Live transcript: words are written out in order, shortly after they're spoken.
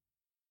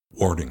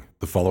Warning,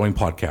 the following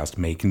podcast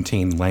may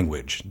contain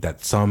language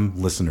that some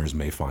listeners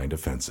may find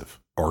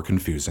offensive, or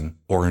confusing,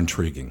 or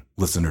intriguing.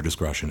 Listener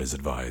discretion is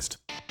advised.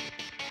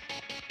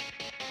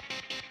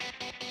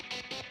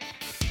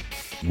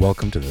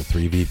 Welcome to the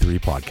 3v3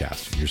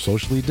 podcast, your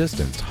socially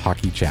distanced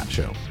hockey chat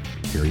show.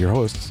 Here are your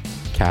hosts,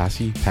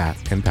 Cassie,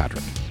 Pat, and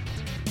Patrick.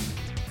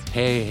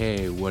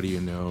 Hey, what do you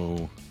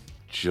know?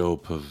 Joe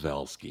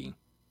Pavelski.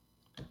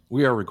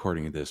 We are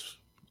recording this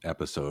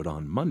episode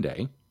on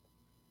Monday,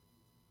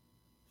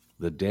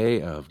 the day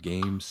of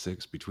Game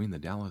 6 between the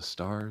Dallas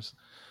Stars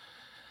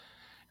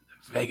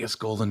and the Vegas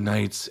Golden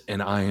Knights,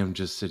 and I am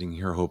just sitting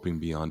here hoping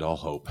beyond all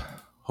hope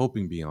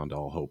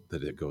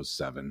that it goes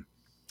 7.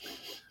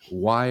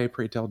 Why,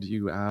 pray tell, do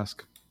you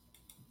ask?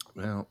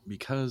 Well,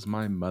 because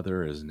my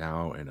mother is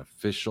now an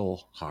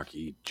official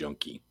hockey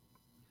junkie.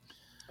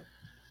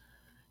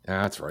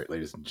 That's right,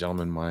 ladies and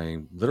gentlemen,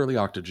 my literally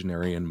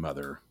octogenarian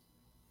mother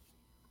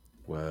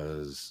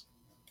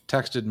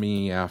texted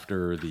me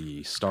after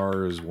the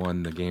Stars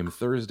won the game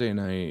Saturday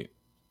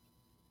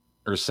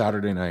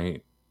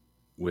night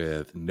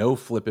with "No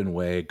flippin'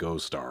 way, go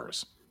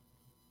Stars."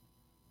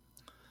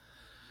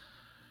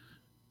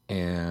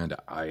 And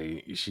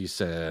she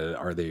said,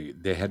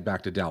 they head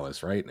back to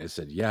Dallas, right? And I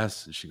said,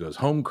 yes. And she goes,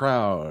 home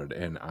crowd.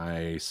 And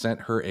I sent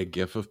her a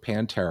gif of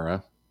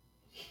Pantera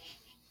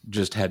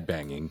just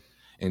headbanging.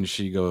 And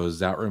she goes,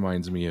 that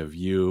reminds me of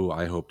you.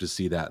 I hope to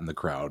see that in the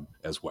crowd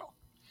as well.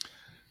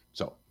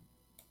 So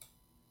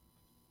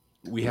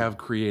we have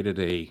created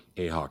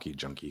a hockey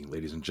junkie,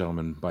 ladies and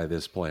gentlemen, by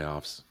this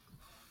playoffs.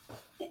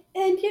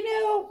 And,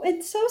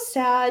 it's so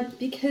sad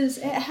because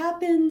it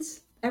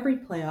happens every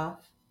playoff,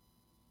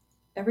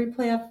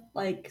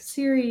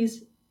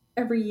 series,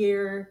 every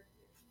year.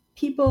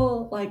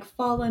 People,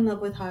 fall in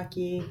love with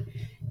hockey.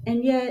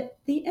 And yet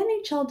the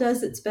NHL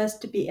does its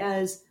best to be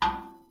as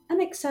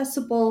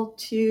inaccessible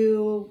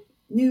to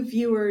new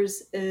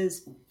viewers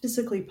as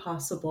physically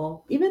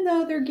possible. Even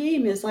though their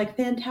game is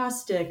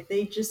fantastic,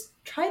 they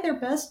just try their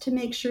best to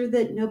make sure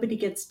that nobody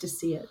gets to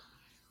see it.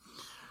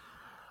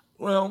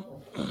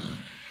 Well,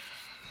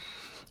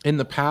 in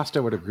the past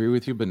I would agree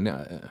with you, but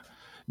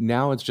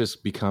now it's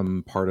just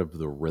become part of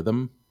the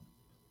rhythm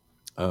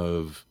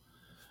of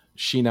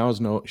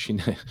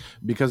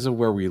because of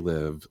where we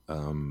live.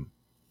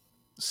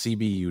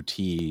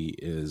 CBUT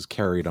is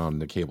carried on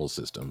the cable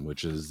system,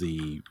 which is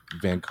the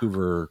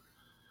Vancouver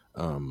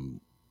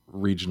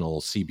regional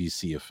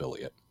CBC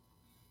affiliate.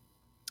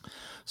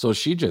 So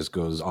she just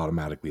goes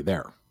automatically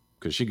there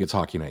because she gets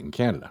Hockey Night in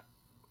Canada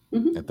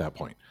at that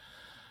point.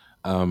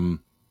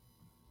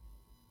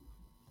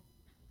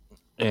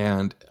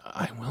 And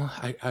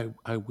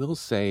I will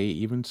say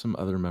even some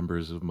other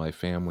members of my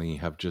family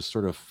have just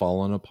sort of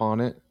fallen upon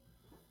it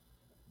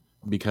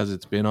because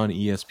it's been on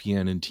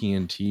ESPN and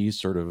TNT,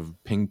 sort of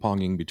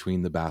ping-ponging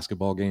between the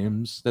basketball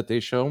games that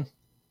they show.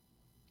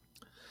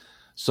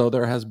 So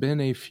there has been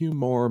a few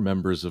more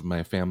members of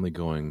my family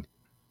going,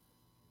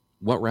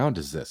 what round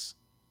is this?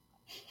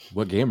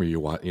 What game are you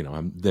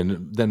watching?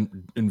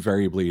 Then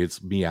invariably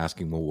it's me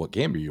asking, well, what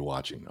game are you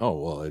watching? Oh,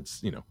 well,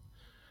 it's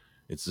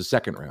the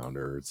second round,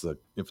 or if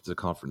it's a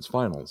conference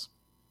finals.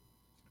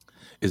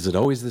 Is it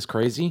always this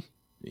crazy?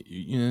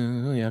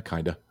 Yeah,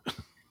 kind of.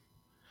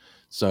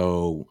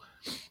 So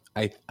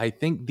I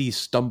think the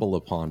stumble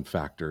upon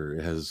factor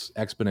has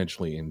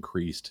exponentially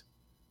increased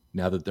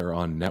now that they're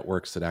on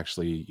networks that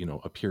actually,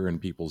 appear in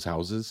people's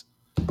houses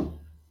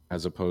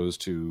as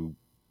opposed to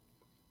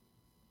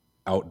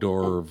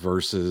outdoor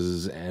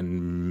versus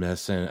CNB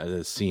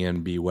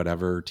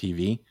whatever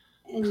TV.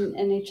 And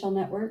NHL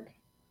Network.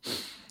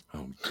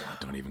 Oh, God,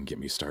 don't even get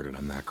me started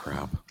on that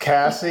crap.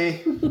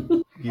 Cassie,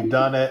 you've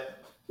done it.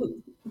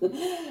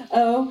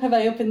 Oh, have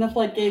I opened the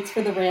floodgates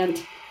for the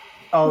rant?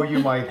 Oh, you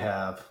might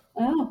have.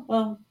 Oh,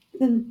 well,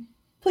 then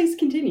please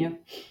continue.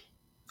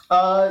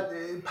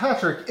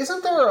 Patrick,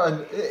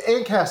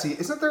 and Cassie,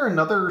 isn't there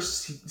another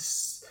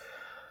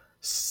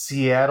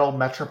Seattle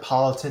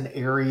metropolitan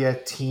area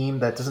team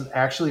that doesn't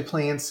actually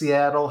play in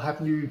Seattle,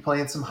 happen to be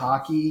playing some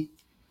hockey?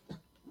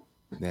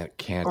 That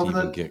can't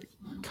even get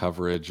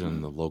coverage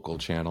on the local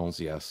channels,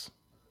 yes.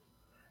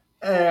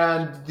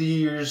 And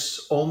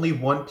there's only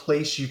one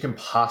place you can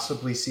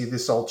possibly see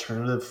this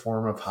alternative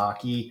form of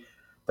hockey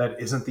that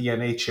isn't the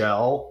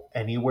NHL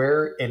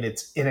anywhere, and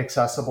it's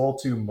inaccessible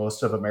to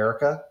most of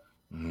America.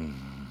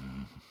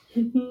 Mm-hmm.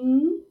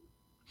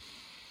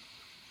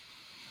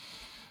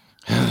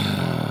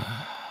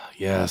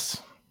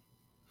 Yes.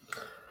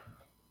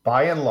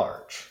 By and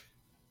large,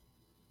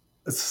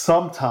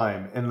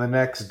 sometime in the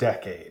next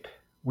decade,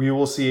 we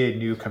will see a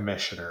new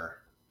commissioner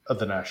of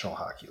the National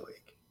Hockey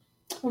League.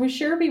 Are we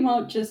sure we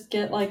won't just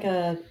get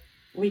a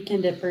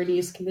Weekend at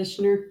Bernie's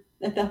commissioner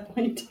at that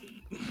point?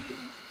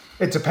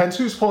 It depends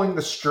who's pulling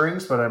the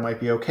strings, but I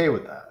might be okay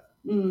with that.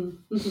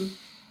 Mm-hmm.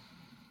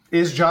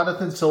 Is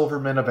Jonathan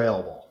Silverman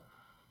available?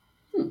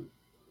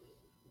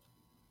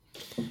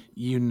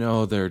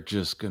 They're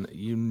just gonna,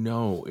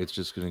 it's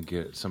just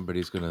gonna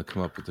somebody's gonna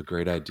come up with a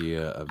great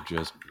idea of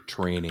just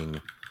training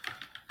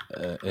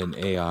an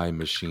AI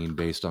machine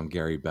based on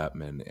Gary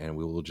Bettman, and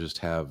we will just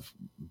have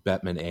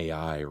Bettman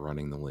AI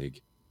running the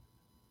league.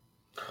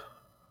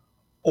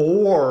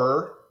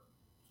 Or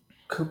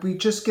could we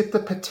just get the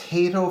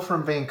potato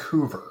from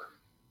Vancouver?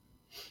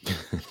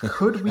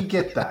 Could we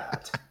get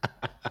that?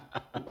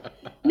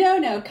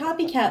 No,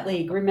 copycat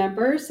league,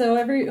 remember? So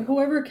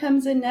whoever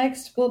comes in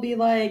next will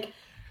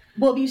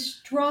be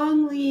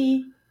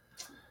strongly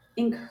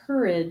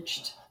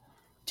encouraged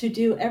to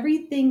do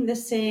everything the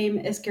same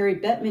as Gary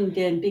Bettman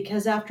did,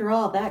 because after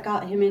all, that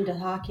got him into the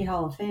Hockey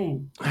Hall of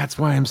Fame. That's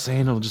why I'm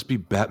saying it'll just be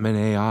Bettman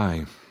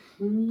AI.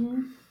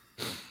 Mm-hmm.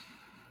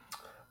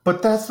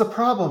 But that's the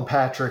problem,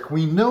 Patrick.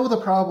 We know the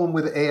problem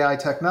with AI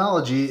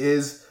technology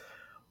is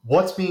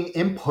what's being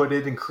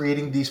inputted and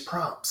creating these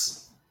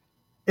prompts.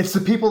 It's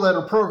the people that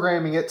are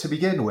programming it to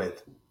begin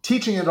with,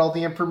 teaching it all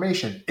the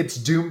information. It's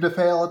doomed to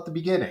fail at the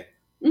beginning.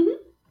 Mm-hmm.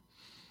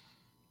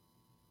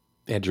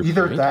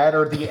 Either that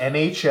or the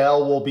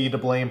NHL will be to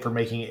blame for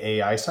making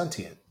AI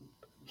sentient.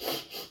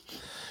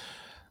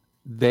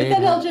 But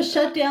then they'll just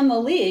shut down the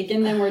league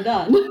and then we're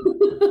done.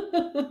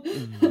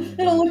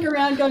 It'll look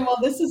around going, well,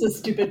 this is a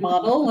stupid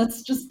model.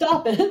 Let's just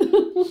stop it.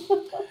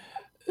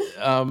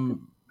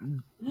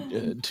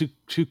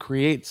 To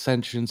create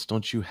sentience,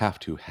 don't you have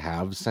to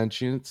have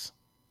sentience?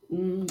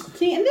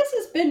 See, and this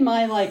has been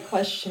my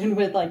question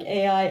with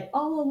AI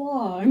all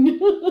along.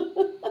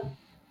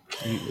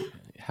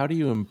 How do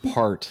you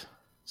impart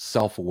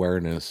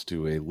self-awareness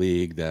to a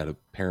league that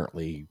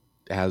apparently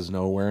has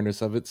no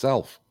awareness of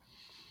itself?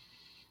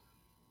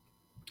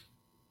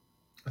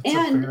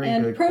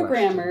 And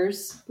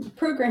programmers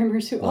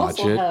who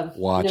also have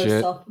no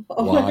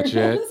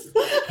self-awareness.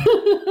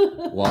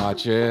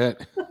 Watch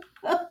it.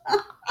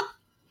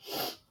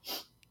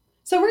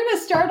 So we're going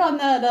to start on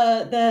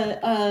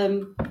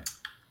the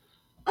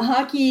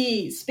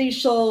hockey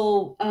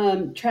spatial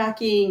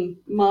tracking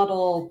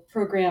model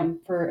program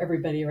for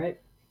everybody, right?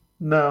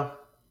 No,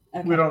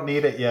 okay. We don't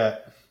need it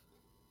yet.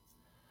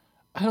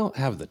 I don't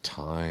have the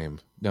time.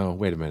 No,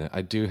 wait a minute.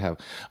 I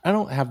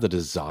don't have the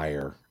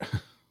desire.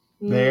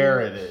 There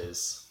it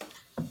is.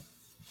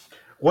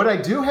 What I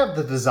do have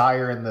the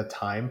desire and the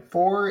time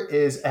for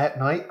is at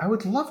night, I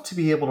would love to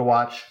be able to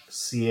watch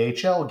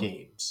CHL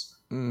games.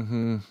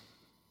 Mm-hmm.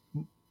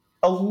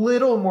 A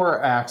little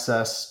more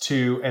access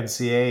to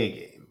NCAA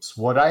games.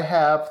 What I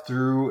have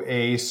through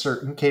a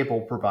certain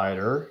cable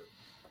provider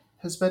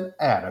has been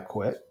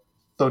adequate,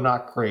 though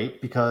not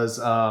great, because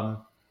I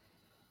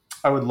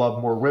would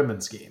love more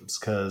women's games,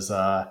 because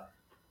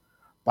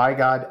by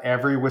God,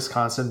 every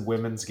Wisconsin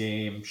women's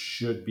game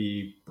should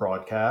be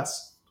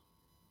broadcast,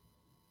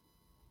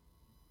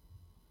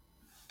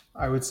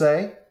 I would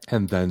say.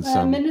 And then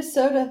some.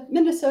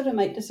 Minnesota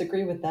might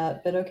disagree with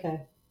that, but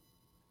okay.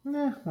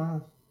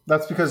 Well,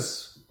 that's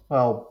because,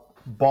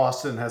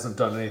 Boston hasn't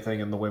done anything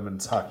in the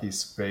women's hockey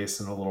space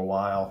in a little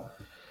while.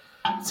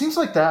 It seems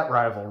like that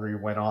rivalry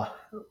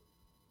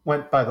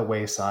went by the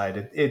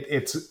wayside.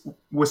 It's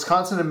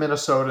Wisconsin and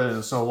Minnesota, and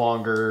it's no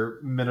longer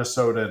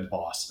Minnesota and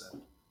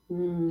Boston.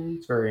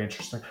 It's very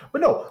interesting.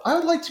 But no, I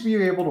would like to be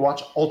able to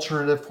watch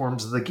alternative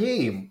forms of the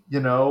game,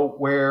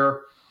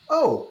 where,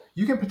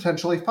 you can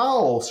potentially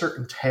follow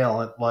certain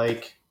talent,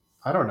 like,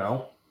 I don't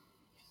know.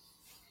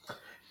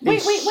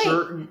 Wait.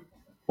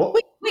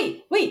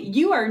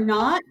 You are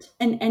not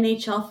an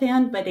NHL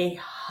fan, but a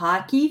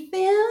hockey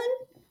fan?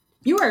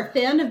 You are a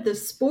fan of the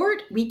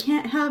sport? We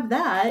can't have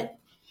that.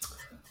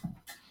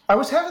 I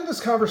was having this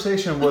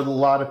conversation with a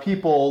lot of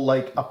people,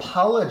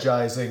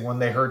 apologizing when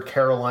they heard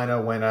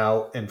Carolina went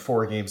out in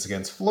 4 games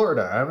against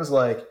Florida. I was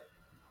like,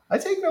 I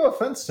take no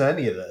offense to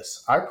any of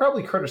this. I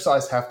probably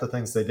criticized half the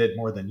things they did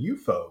more than you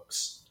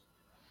folks.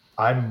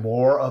 I'm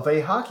more of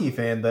a hockey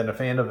fan than a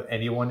fan of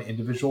any one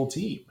individual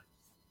team,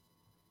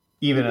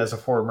 even as a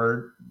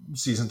former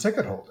season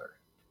ticket holder.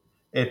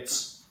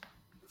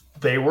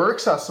 They were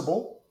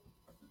accessible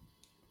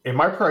in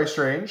my price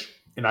range,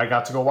 and I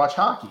got to go watch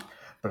hockey.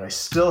 But I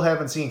still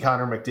haven't seen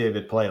Connor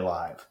McDavid play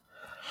live.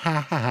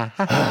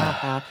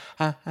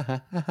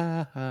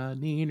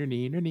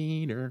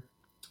 Neener.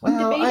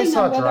 Well, I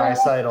saw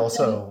Drysdale,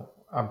 so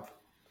I'm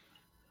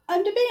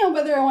debating on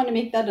whether I want to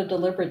make that a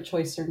deliberate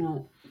choice or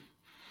not.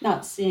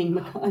 Not seeing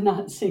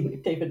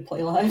McDavid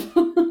play live.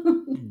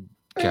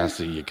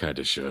 Cassie, you kind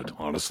of should.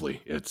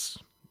 Honestly, it's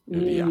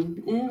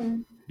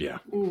Yeah.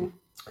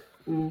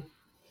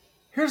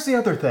 Here's the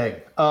other thing.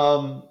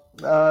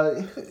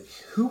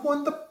 Who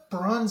won the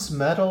bronze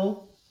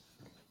medal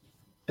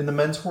in the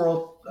men's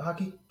World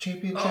Hockey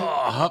Championship?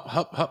 Hup,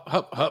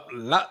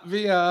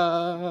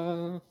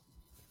 Latvia.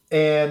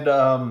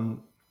 And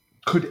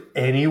could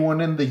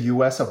anyone in the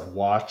U.S. have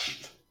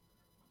watched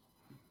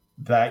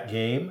that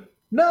game?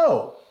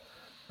 No,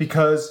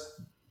 because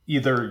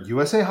either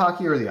USA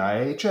Hockey or the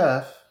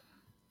IHF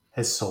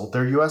has sold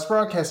their U.S.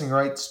 broadcasting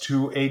rights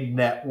to a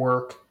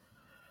network.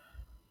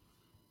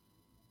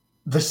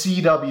 The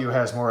CW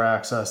has more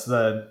access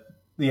than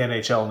the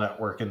NHL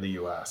Network in the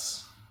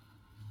U.S.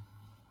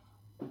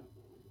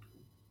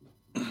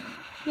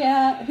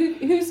 Yeah,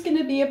 who's going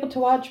to be able to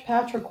watch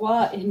Patrick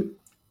Watt in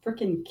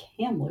freaking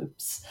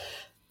Kamloops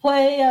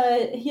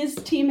play his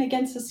team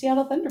against the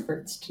Seattle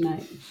Thunderbirds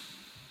tonight.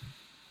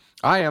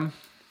 I am.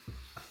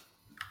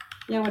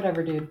 Yeah,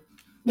 whatever, dude.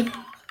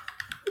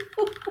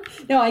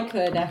 No, I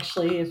could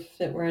actually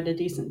if it were at a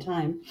decent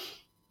time.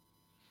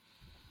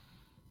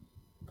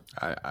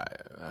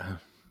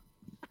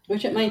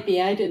 Which it might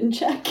be. I didn't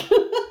check.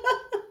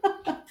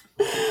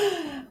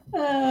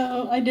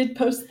 I did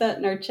post that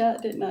in our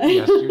chat, didn't I?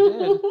 Yes, you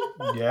did.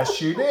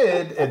 Yes, you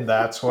did. And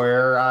that's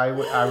where I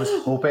was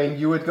hoping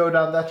you would go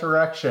down that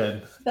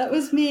direction. That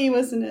was me,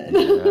 wasn't it?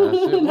 Yes, it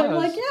And was. I'm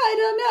like, yeah, I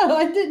don't know.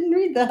 I didn't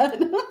read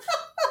that.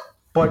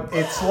 But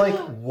it's like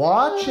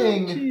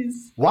watching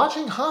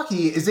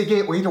hockey is a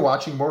gateway to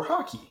watching more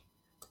hockey.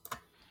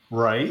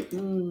 Right?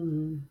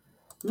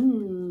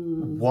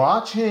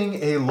 Watching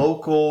a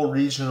local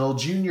regional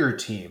junior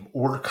team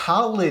or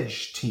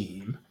college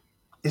team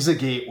is a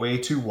gateway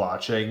to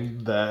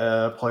watching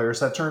the players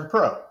that turn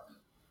pro.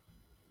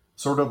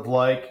 Sort of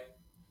like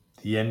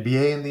the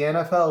NBA and the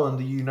NFL in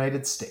the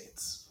United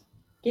States.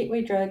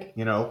 Gateway drug.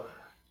 You know,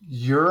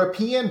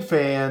 European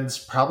fans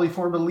probably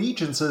form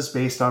allegiances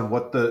based on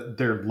what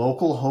their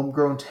local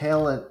homegrown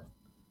talent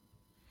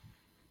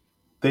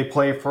they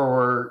play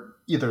for,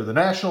 either the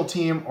national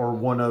team or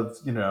one of,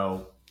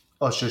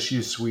 let's just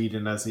use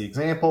Sweden as the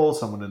example,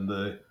 someone in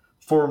the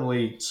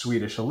formerly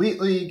Swedish Elite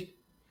League.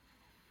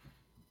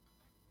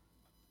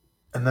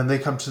 And then they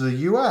come to the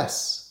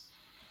U.S.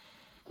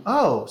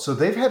 Oh, so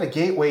they've had a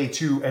gateway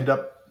to end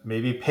up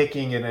maybe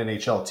picking an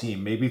NHL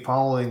team, maybe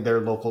following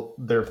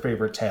their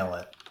favorite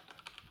talent.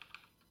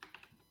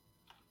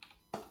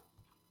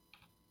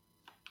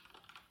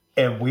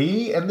 And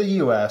we in the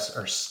U.S.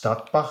 are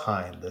stuck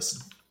behind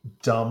this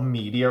dumb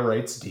media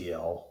rights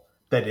deal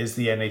that is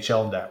the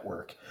NHL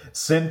Network.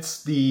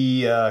 Since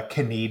the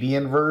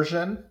Canadian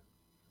version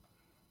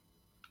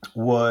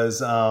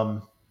was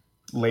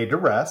laid to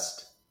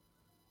rest,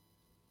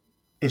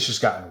 it's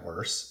just gotten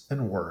worse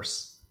and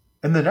worse.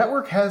 And the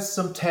network has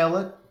some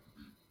talent,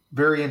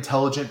 very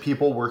intelligent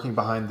people working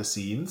behind the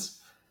scenes.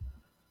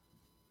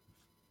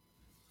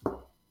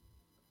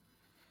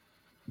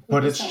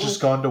 But it's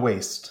just gone to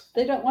waste.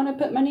 They don't want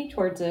to put money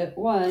towards it,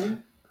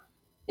 one.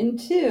 And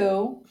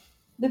two,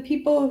 the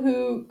people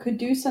who could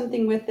do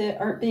something with it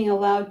aren't being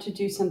allowed to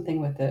do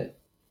something with it.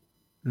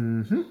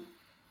 Mm-hmm.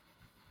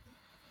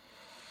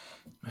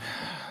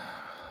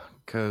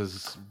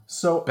 Because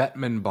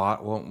Bettman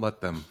bot won't let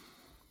them.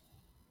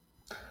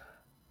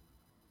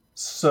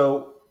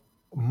 So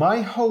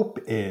my hope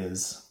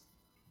is,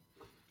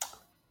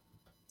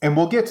 and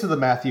we'll get to the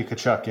Matthew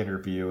Tkachuk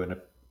interview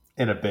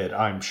in a bit,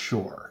 I'm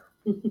sure.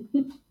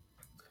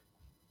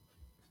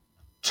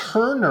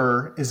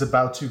 Turner is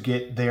about to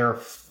get their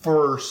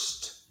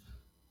first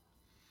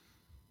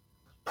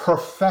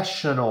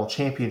professional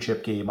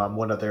championship game on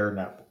one of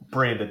their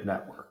branded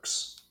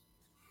networks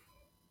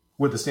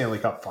with the Stanley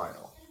Cup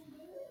final.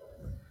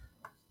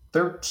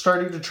 They're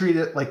starting to treat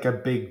it like a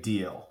big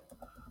deal.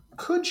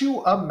 Could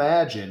you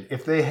imagine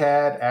if they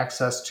had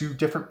access to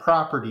different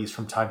properties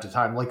from time to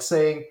time, like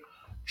saying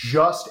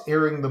just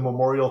airing the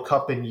Memorial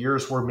Cup in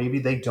years where maybe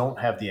they don't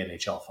have the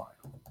NHL final?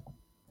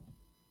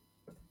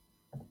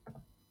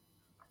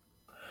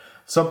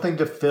 Something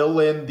to fill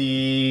in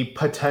the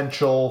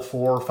potential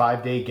 4 or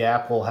 5 day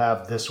gap we'll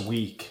have this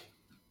week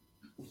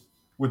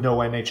with no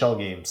NHL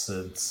games,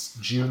 since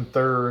June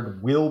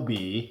 3rd will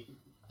be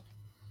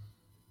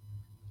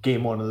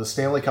Game 1 of the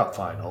Stanley Cup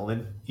final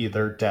in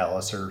either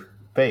Dallas or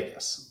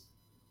Vegas.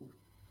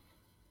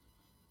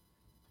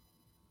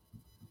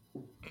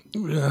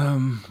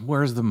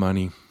 Where's the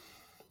money?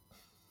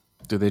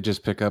 Do they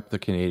just pick up the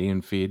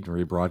Canadian feed and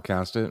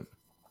rebroadcast it?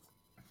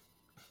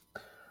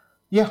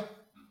 Yeah.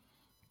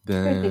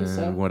 Then I think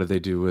so. What do they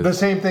do with the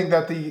same thing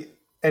that the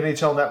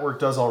NHL Network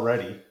does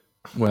already?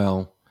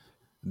 Well,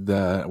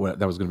 that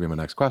was going to be my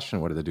next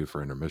question. What do they do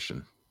for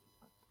intermission?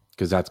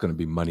 Because that's going to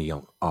be money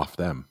off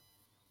them.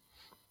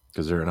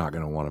 Because they're not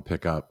going to want to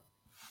pick up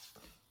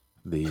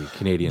the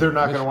Canadian. They're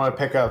not going to want to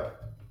pick up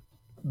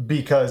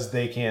because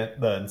they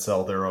can't then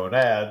sell their own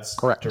ads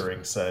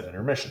during said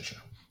intermission show.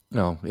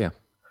 No, yeah.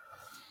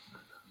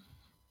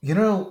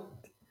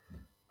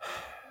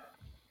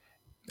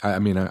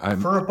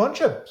 I'm for a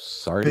bunch of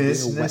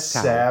business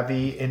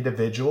savvy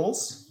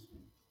individuals.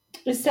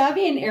 Is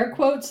savvy in air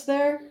quotes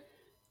there?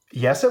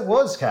 Yes, it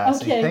was,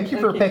 Cassie. Okay, Thank you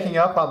for picking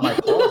up on my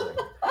closing.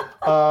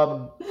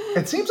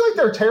 It seems like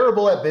they're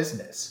terrible at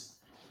business.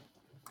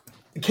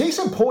 Case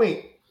in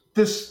point,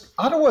 this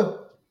Ottawa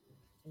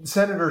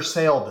Senators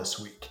sale this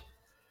week.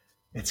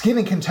 It's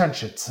getting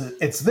contentious.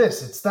 It's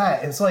this, it's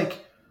that. It's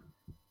like,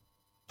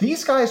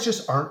 these guys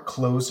just aren't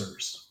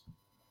closers.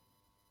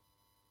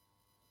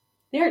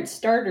 They aren't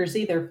starters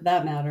either, for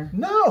that matter.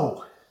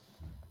 No.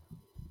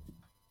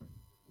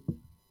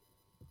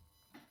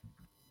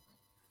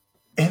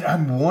 And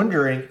I'm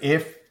wondering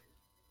if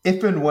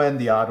and when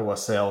the Ottawa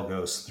sale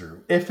goes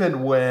through, if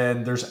and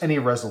when there's any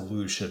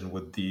resolution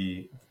with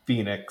the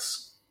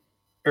Phoenix,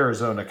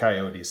 Arizona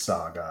Coyotes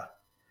saga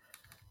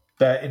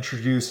that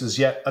introduces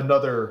yet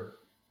another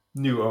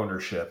new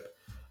ownership,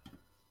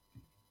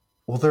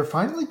 will there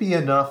finally be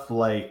enough,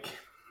 like,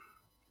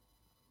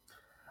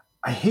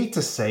 I hate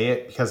to say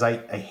it because I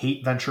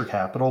hate venture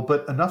capital,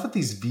 but enough of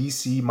these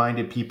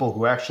VC-minded people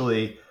who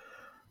actually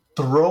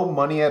throw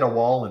money at a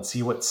wall and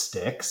see what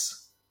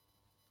sticks?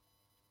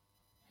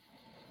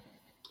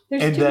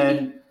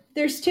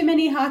 There's too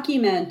many hockey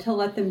men to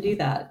let them do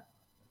that.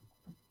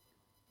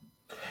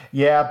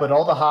 Yeah, but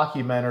all the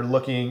hockey men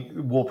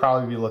will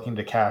probably be looking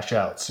to cash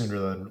out sooner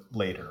than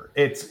later.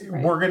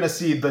 Right. We're going to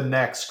see the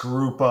next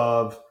group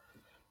of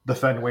the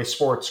Fenway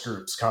sports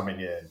groups coming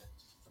in.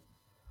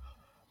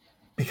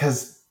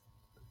 Because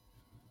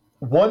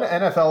one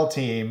NFL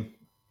team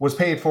was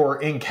paid for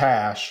in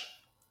cash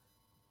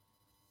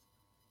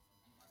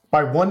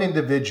by one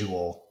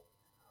individual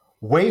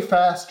way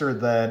faster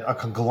than a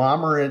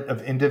conglomerate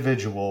of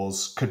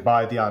individuals could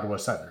buy the Ottawa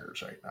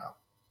Senators right now.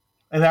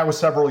 And that was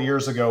several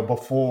years ago,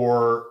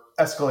 before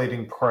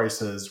escalating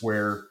prices,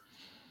 where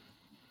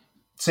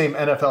same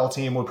NFL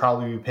team would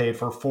probably be paid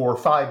for $4 or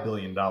 $5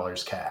 billion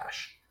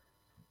cash.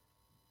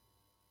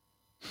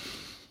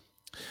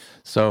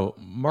 So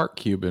Mark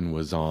Cuban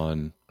was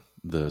on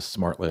the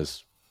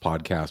Smartless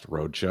podcast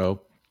roadshow,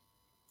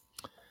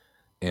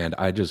 and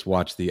I just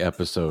watched the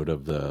episode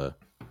of the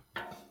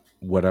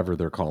whatever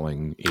they're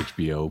calling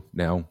HBO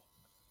now.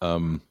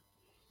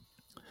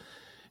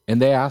 And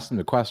they asked him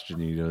the question,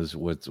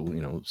 what's,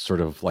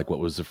 sort of like, what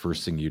was the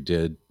first thing you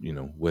did,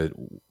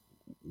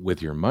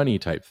 with your money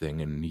type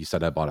thing? And he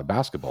said, I bought a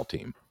basketball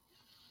team.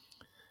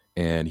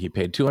 And he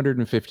paid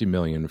 $250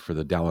 million for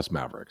the Dallas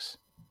Mavericks.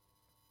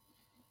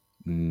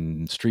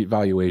 Street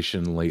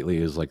valuation lately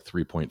is like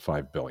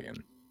 $3.5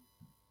 billion.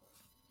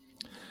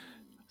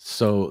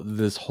 So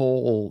this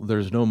whole,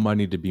 there's no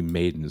money to be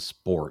made in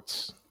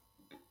sports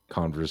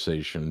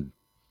conversation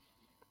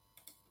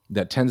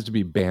that tends to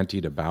be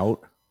bantied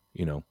about,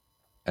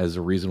 as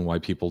a reason why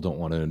people don't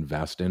want to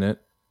invest in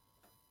it,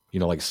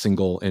 like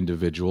single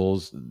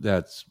individuals.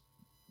 That's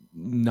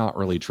not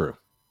really true.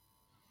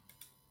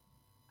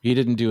 He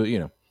didn't do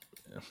it,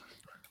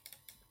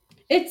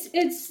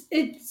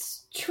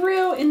 It's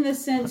true in the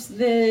sense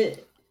that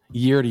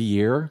year to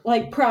year,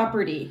 like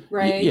property,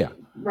 right? Yeah.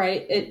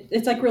 Right.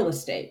 It's like real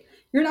estate.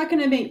 You're not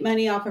going to make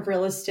money off of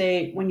real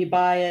estate when you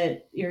buy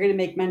it. You're going to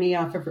make money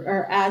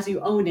or as you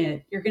own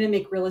it, you're going to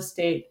make real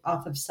estate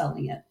off of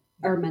selling it,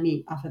 or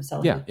money off of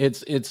selling it.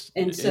 Yeah,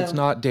 it's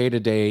not day to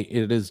day.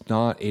 It is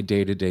not a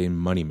day to day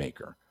money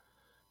maker.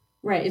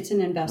 Right. It's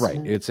an investment.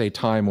 Right. It's a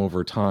time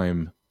over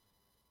time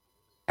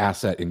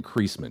asset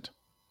increasement.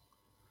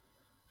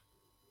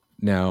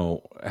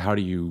 Now, how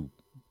do you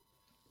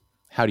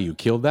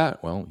kill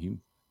that? Well, you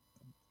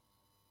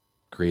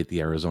create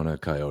the Arizona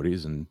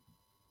Coyotes and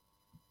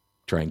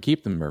try and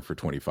keep them there for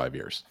 25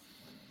 years.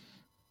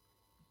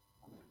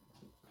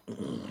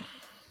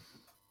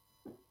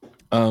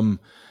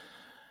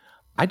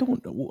 I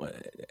don't know.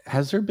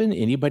 Has there been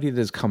anybody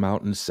that's come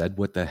out and said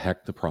what the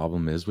heck the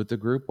problem is with the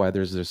group? Why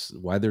there's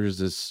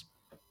this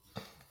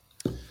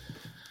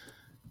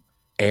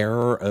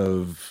air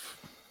of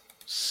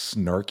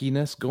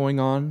snarkiness going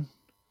on?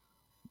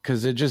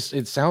 Because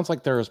it sounds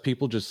like there's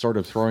people just sort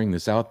of throwing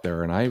this out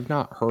there, and I've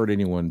not heard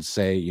anyone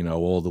say,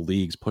 the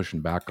league's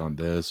pushing back on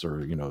this,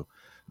 or,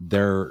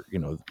 they're,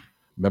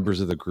 members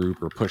of the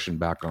group are pushing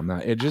back on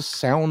that. It just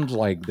sounds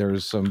like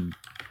there's some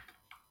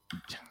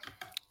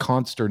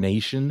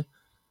consternation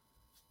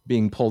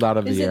being pulled out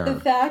of the air.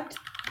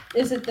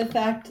 Is it the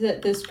fact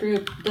that this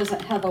group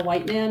doesn't have a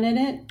white man in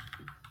it?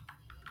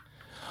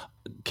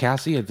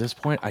 Cassie, at this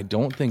point, I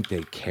don't think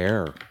they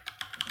care.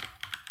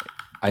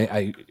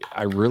 I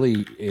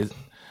really is.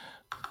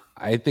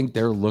 I think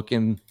they're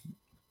looking,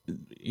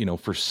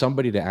 for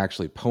somebody to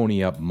actually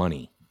pony up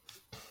money.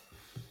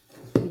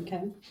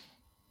 Okay.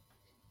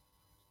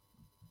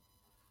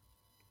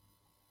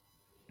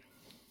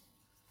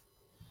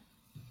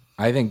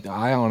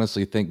 I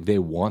honestly think they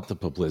want the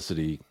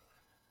publicity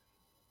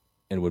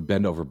and would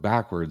bend over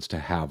backwards to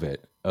have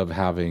it, of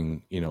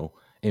having,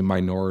 a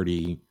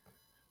minority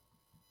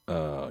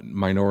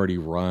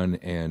run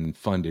and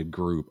funded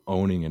group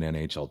owning an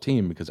NHL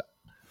team, because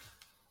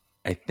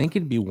I think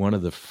it'd be one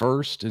of the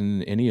first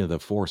in any of the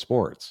four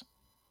sports.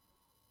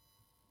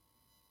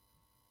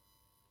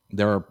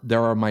 There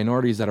are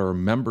minorities that are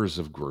members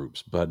of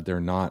groups, but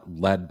they're not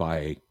led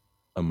by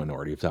a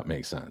minority, if that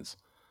makes sense.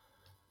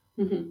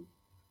 Mm-hmm.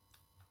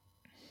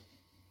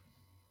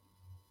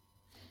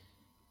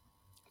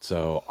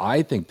 So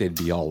I think they'd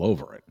be all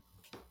over it.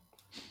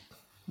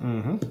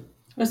 Mm-hmm.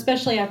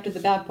 Especially after the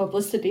bad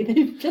publicity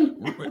they've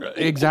been.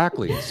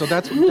 Exactly. So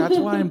that's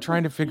why I'm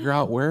trying to figure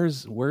out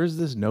where's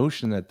this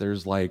notion that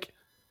there's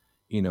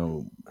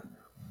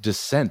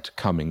dissent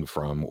coming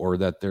from, or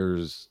that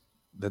there's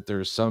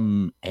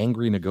some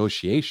angry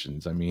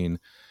negotiations. I mean,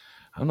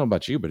 I don't know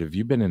about you, but if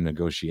you've been in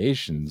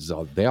negotiations,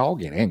 they all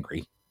get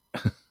angry.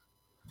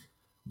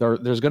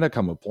 There's going to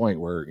come a point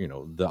where,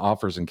 the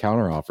offers and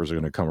counter offers are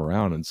going to come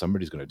around and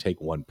somebody's going to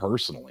take one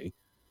personally.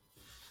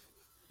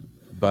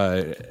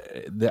 But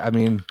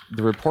the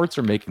reports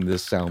are making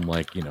this sound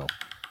like,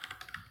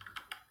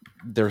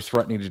 they're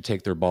threatening to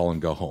take their ball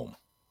and go home.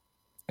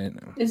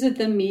 And is it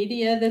the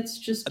media that's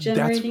just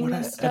generating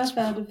this stuff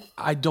out of?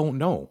 I don't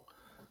know.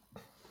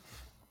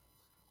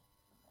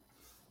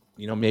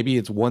 Maybe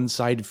it's one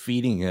side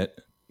feeding it,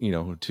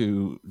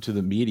 to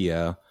the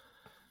media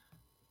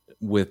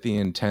with the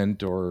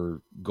intent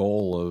or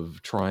goal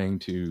of trying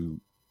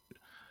to,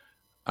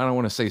 I don't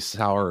want to say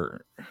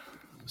sour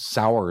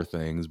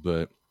things,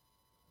 but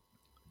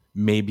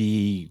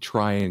maybe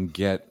try and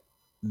get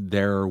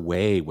their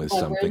way with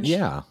Leverage. something.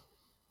 Yeah.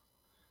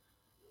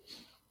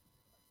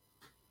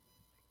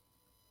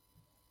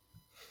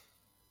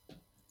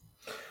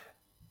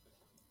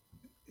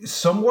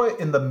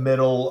 Somewhat in the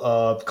middle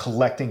of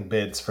collecting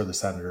bids for the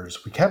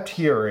Senators, we kept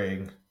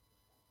hearing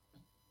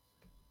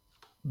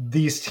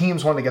these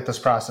teams want to get this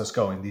process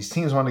going. These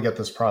teams want to get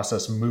this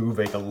process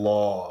moving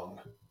along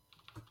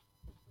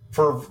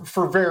for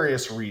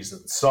various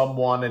reasons. Some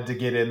wanted to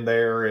get in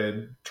there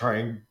and try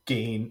and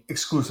gain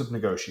exclusive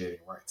negotiating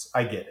rights.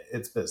 I get it.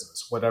 It's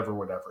business. Whatever.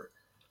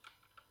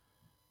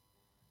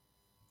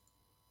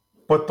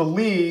 But the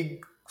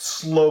league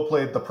slow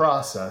played the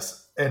process.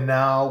 And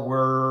now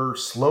we're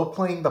slow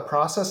playing the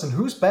process, and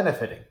who's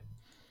benefiting?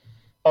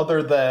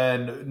 Other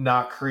than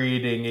not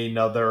creating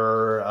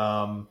another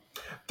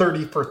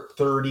 30 for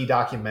 30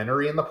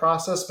 documentary in the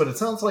process, but it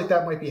sounds like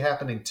that might be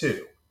happening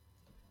too.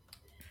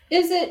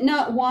 Is it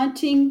not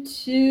wanting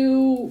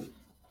to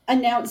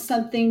announce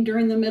something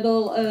during the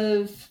middle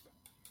of,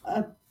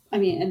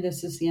 and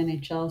this is the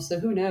NHL, so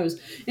who knows,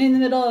 in the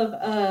middle of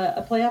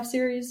a playoff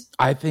series?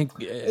 I think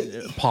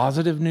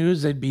positive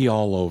news, they'd be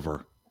all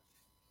over.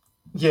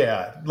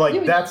 Yeah,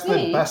 that's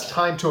the best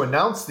time to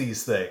announce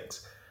these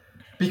things,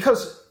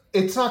 because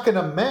it's not going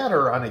to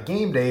matter on a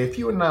game day if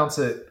you announce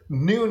it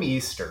noon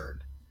Eastern.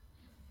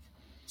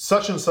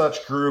 Such and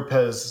such group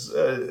has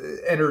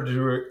entered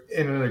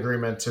in an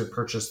agreement to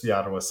purchase the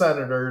Ottawa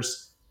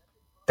Senators.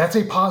 That's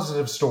a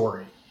positive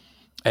story.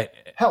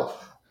 Hell,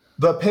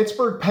 the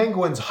Pittsburgh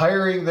Penguins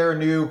hiring their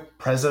new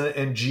president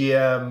and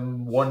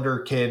GM,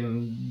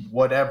 Wonderkin,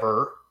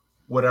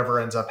 whatever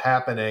ends up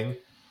happening,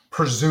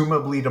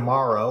 presumably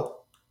tomorrow.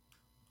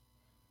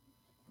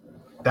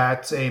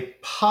 That's a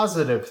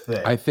positive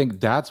thing. I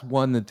think that's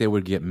one that they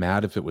would get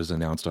mad if it was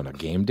announced on a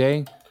game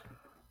day.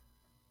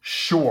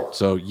 Sure.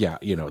 So, yeah,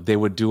 they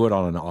would do it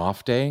on an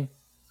off day.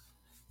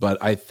 But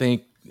I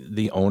think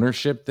the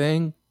ownership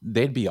thing,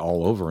 they'd be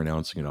all over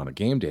announcing it on a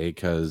game day,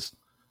 because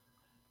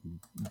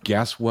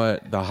guess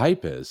what the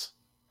hype is?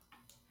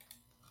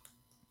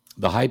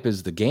 The hype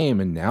is the game.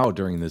 And now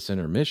during this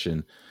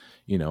intermission,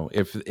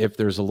 if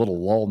there's a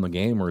little lull in the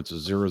game or it's a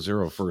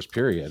 0-0 first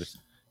period,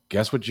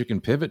 guess what you can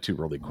pivot to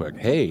really quick?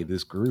 Hey,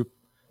 this group,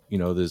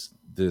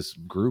 this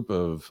group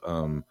of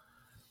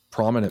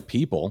prominent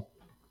people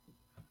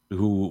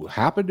who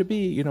happen to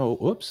be,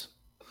 oops,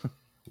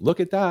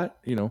 look at that,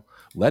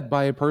 led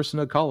by a person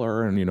of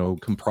color and,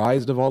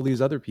 comprised of all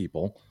these other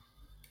people,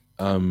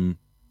 have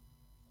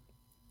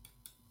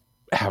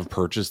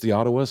purchased the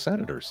Ottawa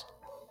Senators.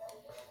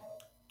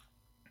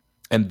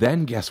 And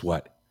then guess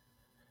what?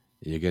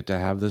 You get to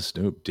have the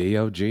Snoop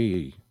Dogg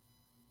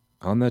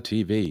on the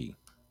TV.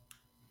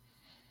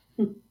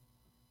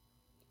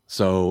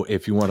 So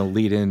if you want to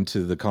lead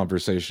into the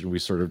conversation we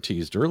sort of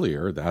teased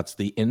earlier, that's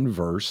the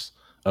inverse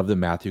of the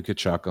Matthew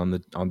Tkachuk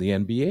on the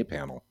NBA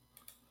panel.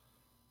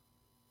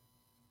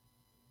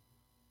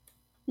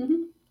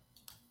 Mm-hmm.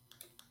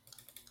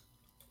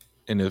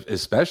 And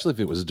especially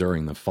if it was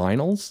during the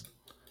finals,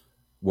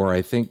 where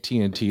I think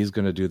TNT is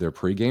going to do their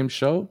pregame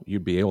show,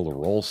 you'd be able to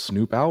roll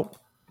Snoop out,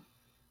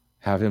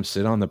 have him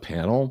sit on the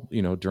panel,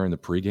 during the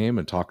pregame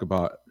and talk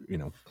about,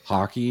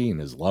 hockey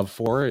and his love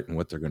for it and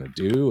what they're going to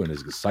do and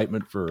his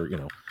excitement for,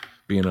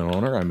 being an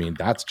owner. I mean,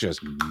 that's just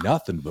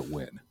nothing but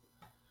win.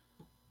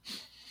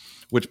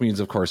 Which means,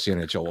 of course, the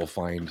NHL will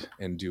find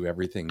and do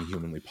everything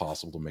humanly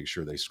possible to make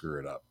sure they screw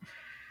it up.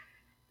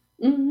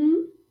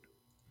 Mm-hmm.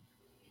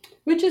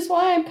 Which is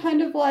why I'm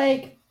kind of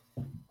like,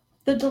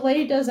 the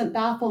delay doesn't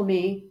baffle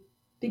me,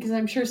 because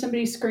I'm sure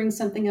somebody's screwing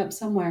something up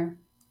somewhere.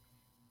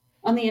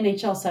 On the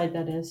NHL side,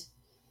 that is.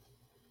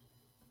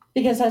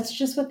 Because that's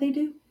just what they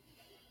do.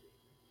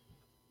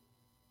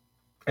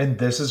 And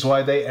this is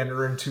why they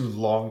enter into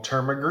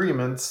long-term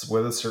agreements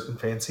with a certain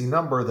fancy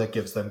number that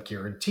gives them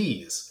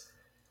guarantees.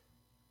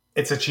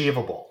 It's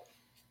achievable.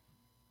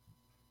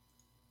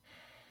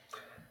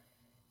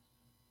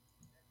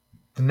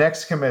 The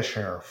next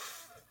commissioner,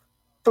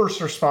 first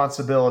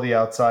responsibility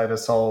outside of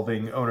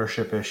solving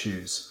ownership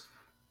issues,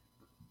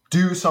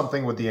 do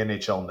something with the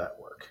NHL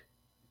Network.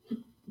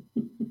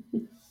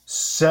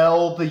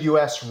 Sell the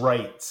U.S.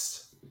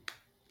 rights.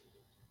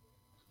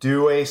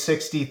 Do a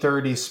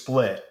 60-30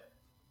 split.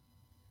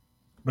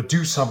 But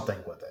do something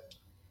with it.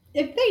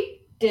 If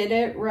they did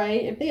it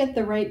right, if they had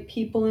the right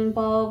people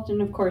involved,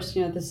 and of course,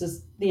 this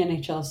is the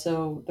NHL,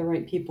 so the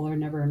right people are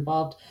never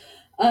involved.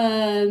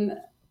 If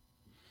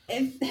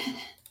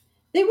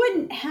they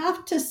wouldn't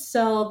have to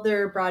sell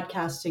their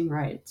broadcasting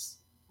rights.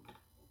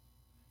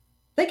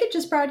 They could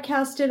just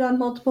broadcast it on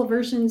multiple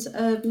versions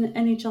of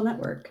NHL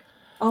Network,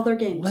 all their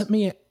games.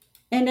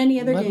 And any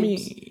other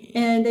games.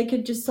 And they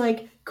could just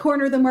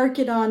corner the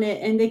market on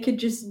it, and they could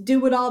just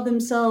do it all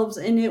themselves,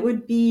 and it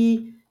would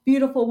be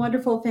beautiful,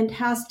 wonderful,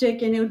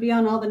 fantastic, and it would be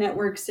on all the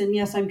networks. And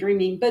yes, I'm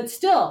dreaming, but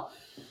still.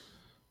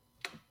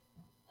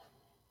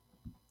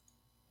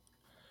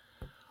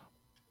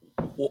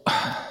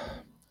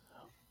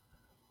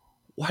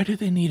 Why do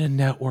they need a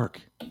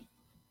network?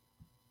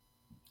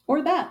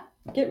 Or that.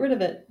 Get rid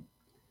of it.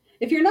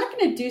 If you're not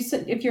going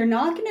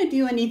to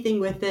do anything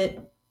with it,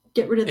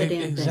 get rid of the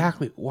damn thing.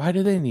 Exactly. Why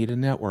do they need a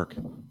network?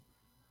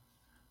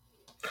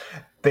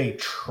 They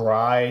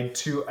tried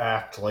to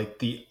act like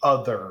the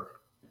other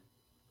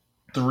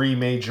three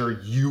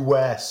major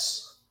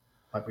U.S.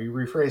 Let me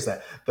rephrase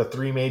that. The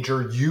three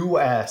major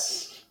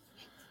U.S.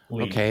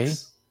 leagues. Okay.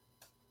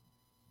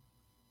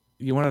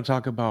 You want to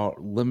talk about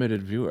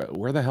limited view?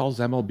 Where the hell's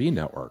MLB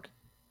Network?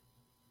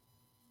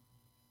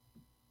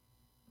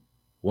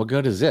 What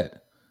good is it?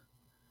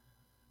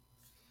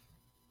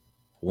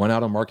 One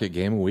out of market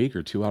game a week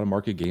or two out of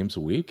market games a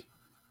week?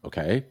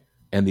 Okay.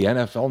 And the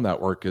NFL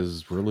Network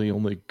is really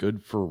only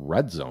good for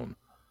red zone.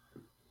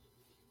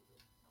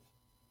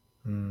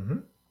 Mm-hmm.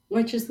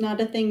 Which is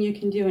not a thing you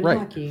can do in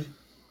hockey.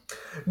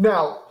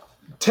 Now,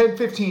 10,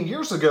 15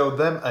 years ago,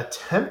 them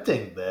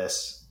attempting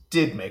this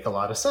did make a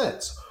lot of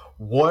sense.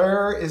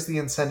 Where is the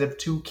incentive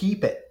to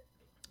keep it?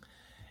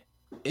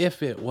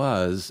 If it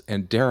was,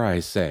 and dare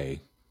I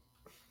say,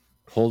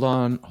 hold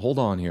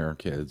on here,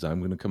 kids. I'm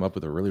going to come up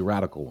with a really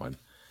radical one.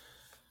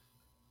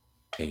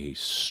 A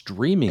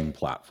streaming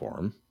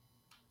platform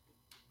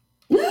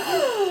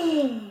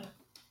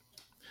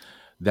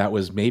that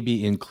was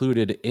maybe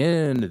included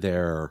in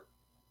their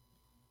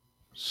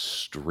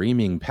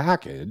streaming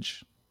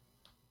package.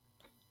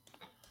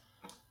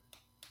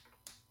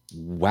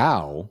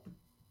 Wow.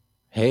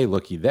 Hey,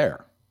 looky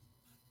there.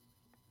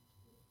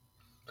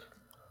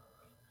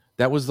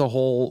 I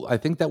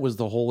think that was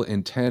the whole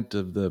intent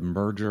of the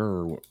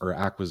merger or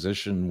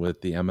acquisition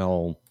with the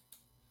ML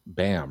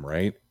BAM,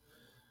 right?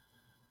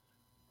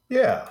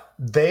 Yeah.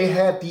 They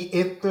had the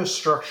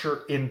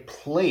infrastructure in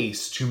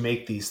place to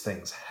make these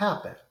things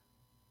happen.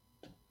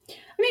 I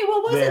mean,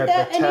 well, wasn't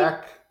that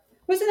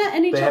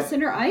NHL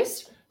Center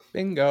Ice?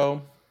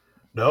 Bingo.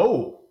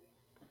 No.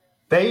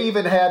 They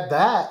even had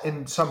that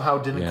and somehow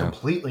didn't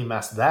completely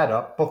mess that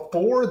up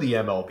before the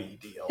MLB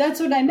deal. That's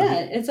what I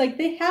meant. It's like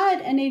they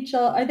had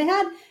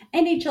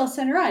NHL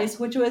Center Ice,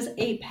 which was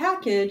a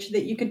package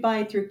that you could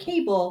buy through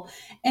cable,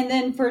 and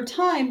then for a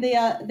time they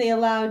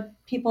allowed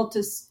people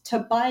to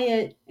buy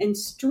it and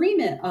stream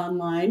it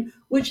online,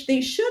 which they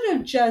should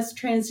have just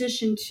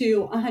transitioned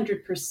to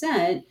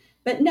 100%,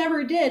 but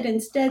never did.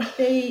 Instead,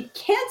 they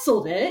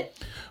canceled it.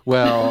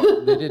 Well,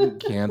 they didn't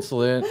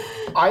cancel it.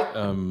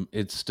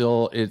 It's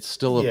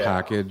still a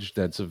package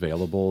that's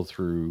available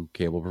through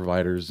cable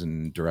providers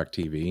and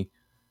DirecTV.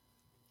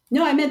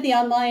 No, I meant the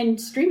online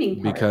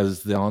streaming part.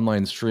 Because the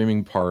online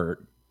streaming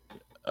part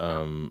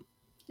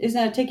is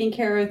now taken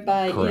care of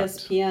by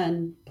correct.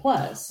 ESPN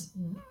Plus.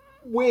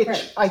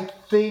 Which I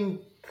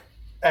think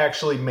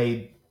actually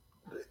made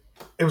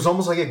it was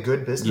almost like a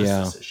good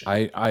business decision.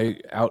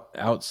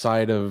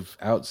 Outside of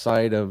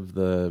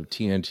the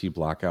TNT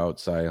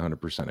blackouts, I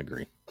 100%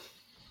 agree.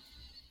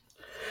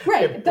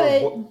 Right,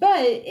 but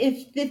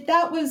if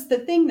that was the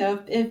thing though,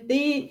 if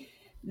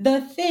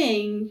the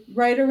thing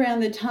right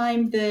around the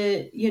time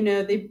that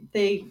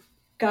they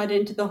got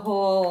into the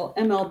whole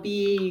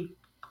MLB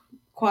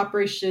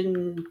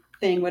cooperation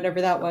thing, whatever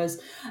that was,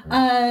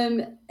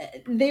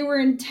 they were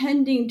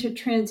intending to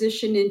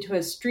transition into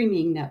a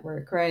streaming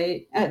network,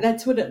 right?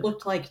 That's what it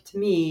looked like to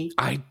me.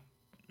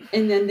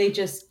 And then they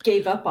just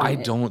gave up on it. I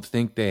don't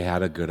think they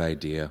had a good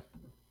idea.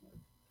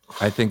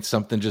 I think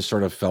something just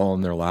sort of fell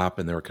in their lap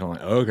and they were kind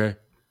of like, okay.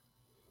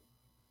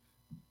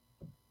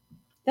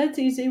 That's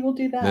easy. We'll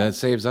do that. That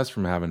saves us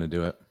from having to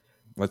do it.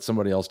 Let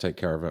somebody else take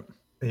care of it.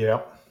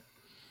 Yeah.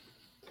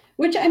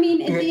 Which, I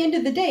mean, at the end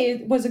of the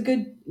day, was a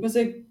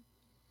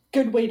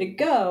good way to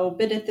go.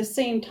 But at the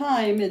same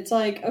time, it's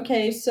like,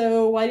 okay,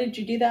 so why did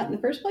you do that in the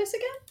first place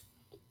again?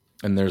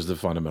 And there's the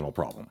fundamental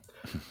problem.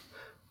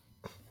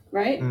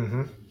 Right?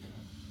 Mm-hmm.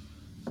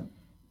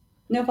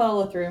 No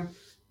follow through.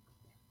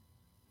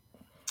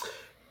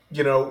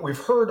 We've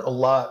heard a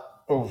lot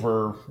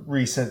over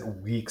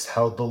recent weeks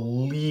how the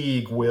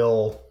league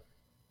will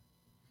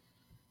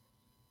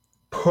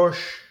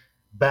push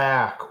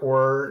back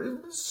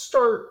or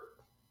start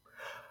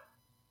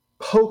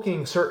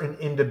poking certain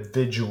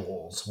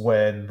individuals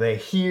when they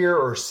hear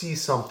or see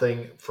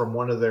something from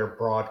one of their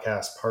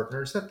broadcast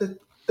partners that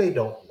they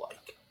don't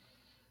like.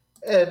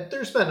 And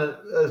there's been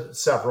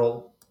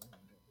several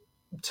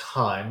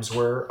times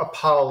where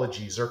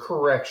apologies or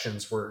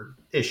corrections were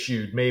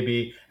issued,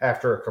 maybe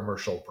after a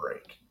commercial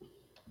break.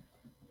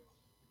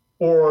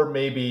 Or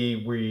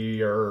maybe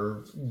we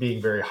are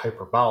being very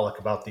hyperbolic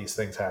about these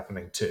things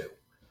happening too.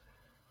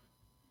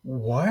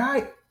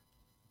 Why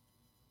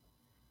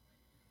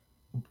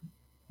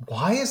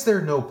is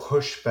there no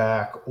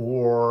pushback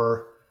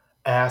or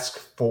ask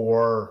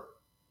for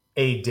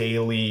a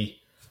daily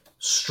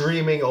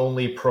streaming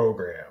only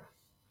program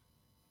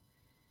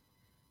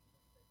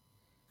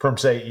from,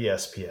 say,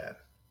 ESPN?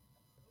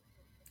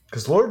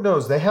 Because Lord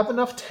knows they have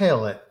enough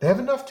talent. They have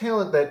enough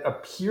talent that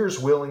appears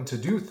willing to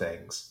do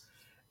things.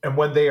 And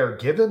when they are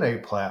given a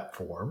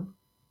platform,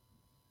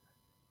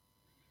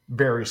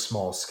 very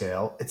small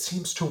scale, it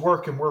seems to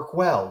work and work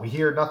well. We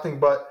hear nothing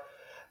but,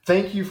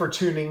 thank you for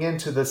tuning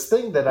into this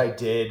thing that I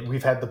did.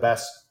 We've had the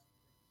best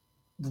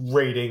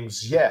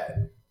ratings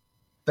yet.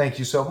 Thank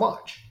you so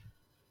much.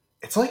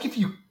 It's like if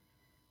you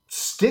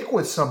stick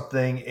with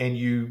something and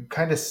you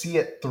kind of see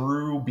it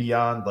through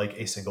beyond like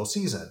a single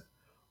season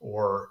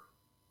or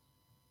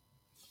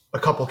a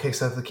couple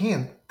kicks out of the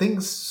can,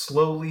 things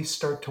slowly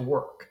start to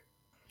work.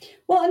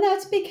 Well, and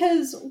that's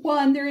because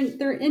one, they're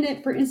in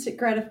it for instant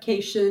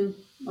gratification,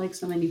 like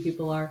so many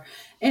people are,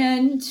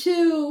 and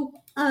two,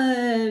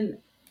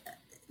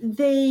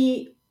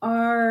 they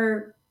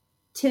are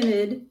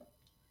timid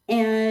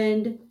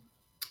and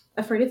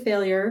afraid of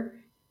failure,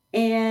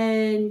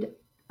 and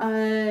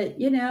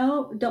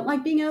don't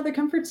like being out of their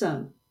comfort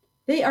zone.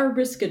 They are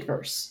risk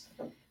adverse.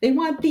 They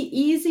want the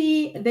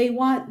easy. They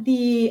want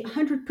the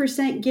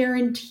 100%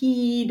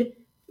 guaranteed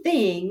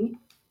thing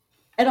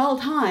at all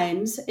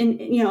times, and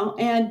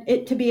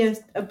it to be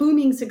a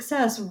booming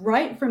success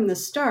right from the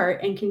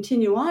start and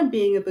continue on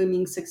being a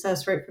booming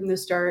success right from the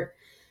start,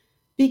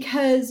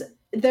 because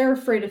they're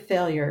afraid of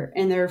failure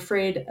and they're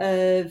afraid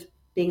of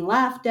being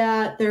laughed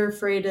at. They're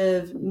afraid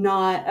of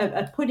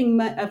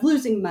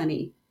losing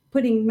money,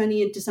 putting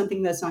money into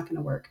something that's not going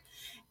to work.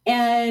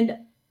 And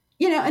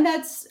and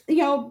that's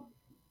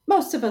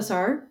most of us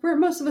are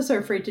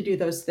afraid to do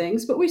those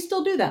things, but we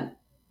still do them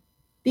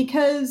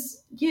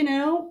because you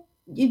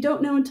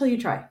don't know until you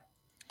try.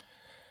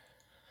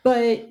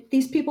 But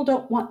these people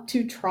don't want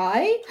to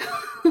try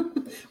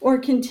or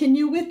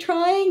continue with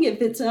trying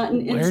if it's not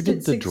an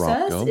instant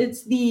success.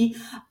 It's the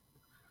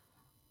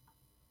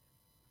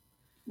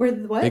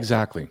what?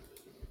 Exactly.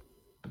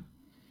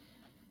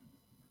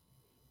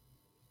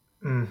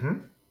 Mm-hmm.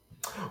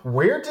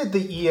 Where did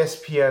the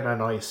ESPN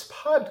on Ice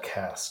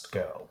podcast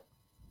go?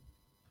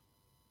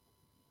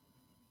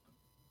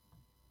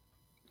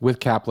 With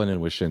Kaplan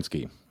and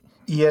Wyshynski.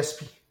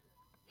 ESPN.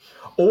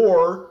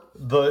 Or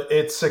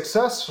its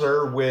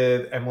successor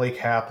with Emily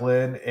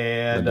Kaplan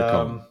and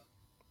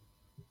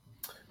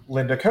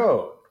Linda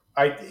Cohn.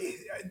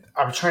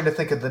 I'm trying to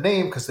think of the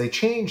name because they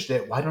changed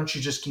it. Why don't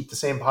you just keep the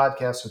same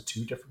podcast with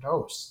two different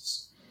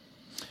hosts?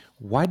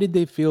 Why did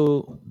they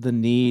feel the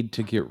need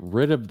to get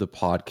rid of the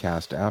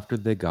podcast after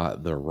they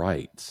got the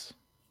rights?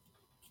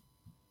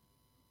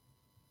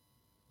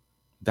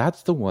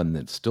 That's the one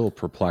that still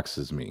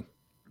perplexes me.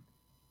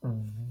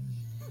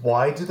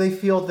 Why do they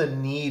feel the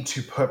need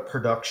to put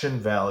production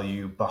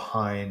value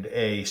behind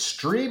a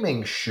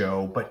streaming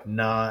show but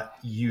not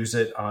use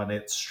it on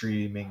its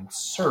streaming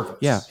service?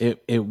 Yeah,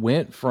 it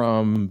went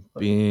from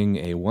being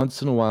a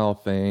once-in-a-while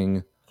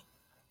thing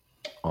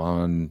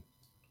on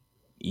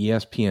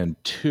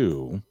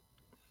ESPN2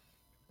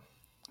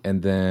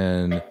 and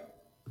then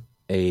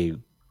a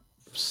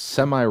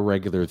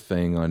semi-regular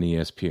thing on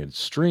ESPN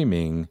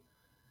streaming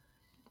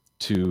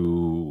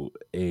to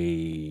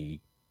a...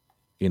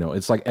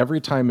 it's like every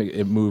time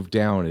it moved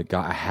down, it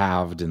got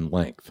halved in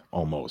length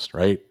almost,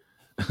 right?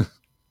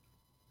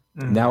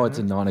 Mm-hmm. Now it's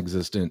a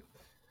non-existent,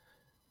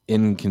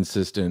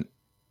 inconsistent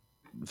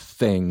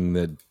thing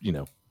that,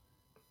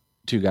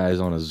 two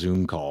guys on a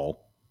Zoom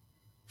call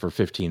for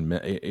 15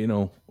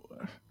 minutes,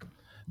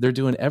 they're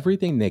doing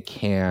everything they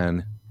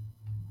can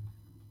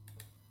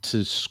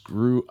to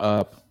screw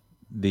up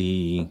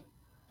the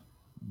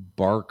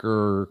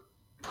Barker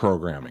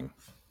programming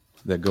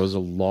that goes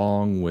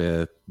along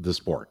with the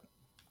sport.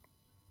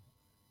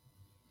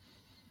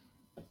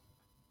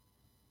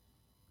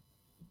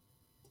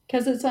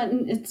 Because it's not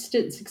an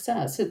instant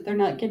success. They're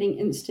not getting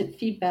instant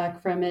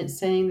feedback from it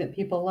saying that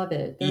people love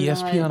it. They're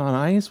ESPN on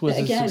Ice was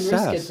a success.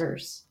 Risk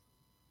adverse.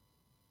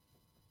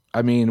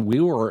 I mean, we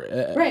were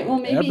right. Well,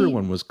 maybe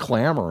everyone was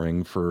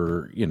clamoring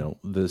for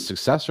the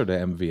successor to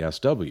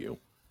MVSW,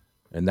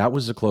 and that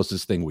was the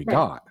closest thing we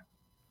got,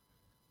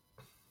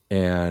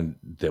 and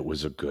that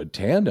was a good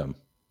tandem,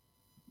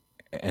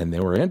 and they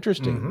were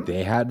interesting. Mm-hmm.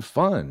 They had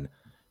fun.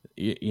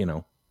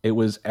 It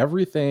was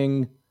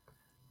everything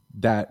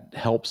that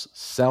helps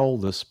sell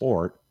the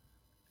sport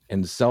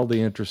and sell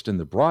the interest in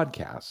the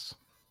broadcasts.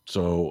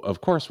 So,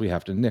 of course, we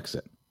have to nix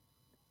it.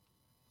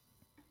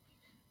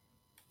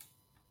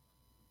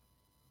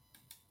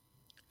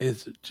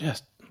 It's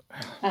just,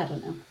 I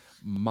don't know,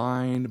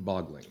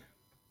 mind-boggling.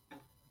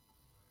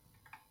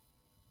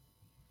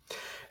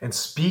 And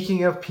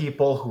speaking of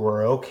people who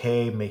are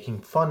okay making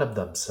fun of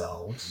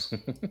themselves,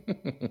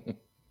 the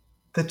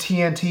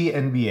TNT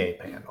NBA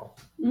panel.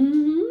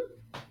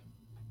 Mm-hmm.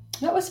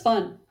 That was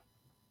fun.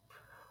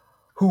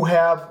 Who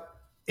have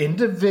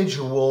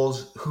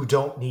individuals who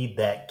don't need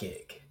that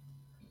gig.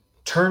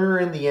 Turner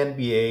and the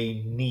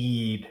NBA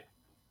need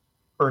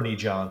Ernie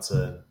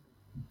Johnson.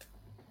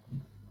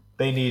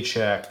 They need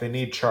Shaq. They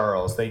need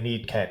Charles. They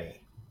need Kenny.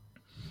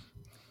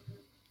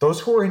 Those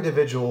four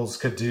individuals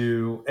could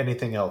do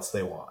anything else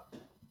they want.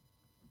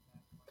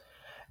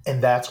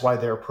 And that's why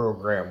their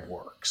program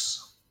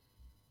works.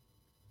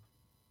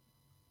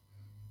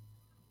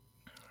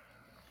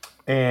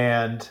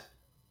 And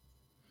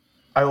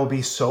I will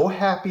be so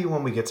happy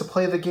when we get to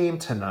play the game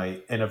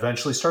tonight and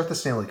eventually start the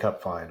Stanley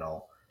Cup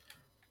final.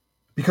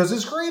 Because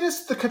as great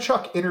as the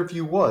Tkachuk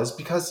interview was,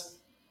 because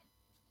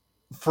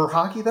for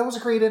hockey, that was a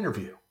great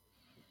interview.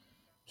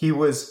 He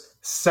was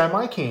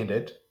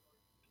semi-candid.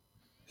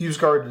 He was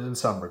guarded in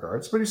some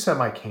regards, but he was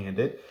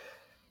semi-candid.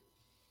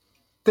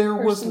 There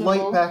was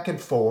light back and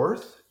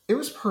forth. It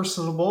was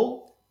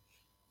personable.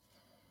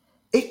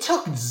 It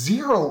took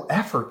zero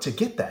effort to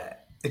get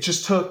that. It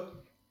just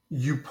took,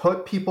 you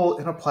put people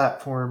in a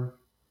platform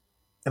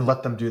and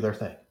let them do their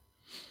thing.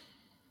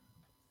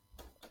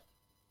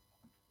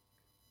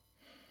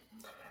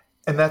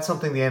 And that's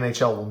something the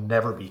NHL will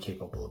never be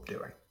capable of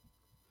doing.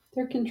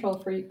 They're control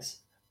freaks.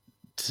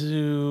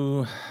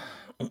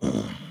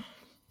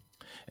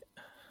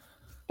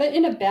 But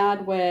in a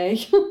bad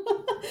way.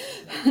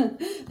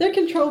 They're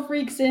control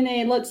freaks in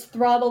a let's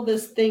throttle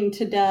this thing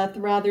to death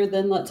rather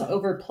than let's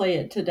overplay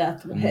it to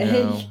death way.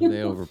 No,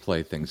 they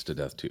overplay things to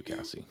death too,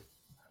 Cassie.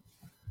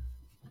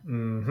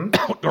 Mm-hmm.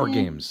 Outdoor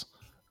games.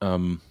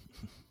 I'm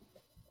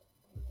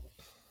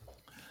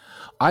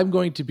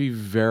going to be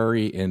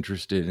very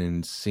interested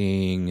in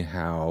seeing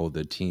how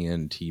the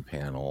TNT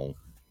panel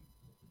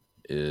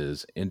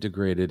is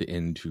integrated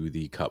into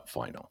the Cup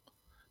final.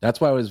 That's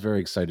why I was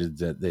very excited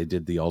that they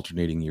did the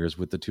alternating years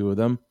with the two of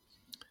them,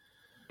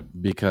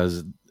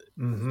 because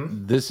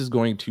this is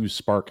going to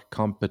spark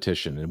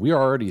competition, and we've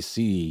already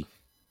seen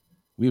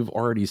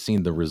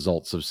the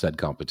results of said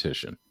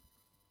competition.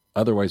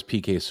 Otherwise,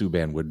 PK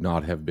Subban would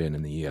not have been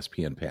in the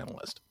ESPN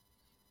panelist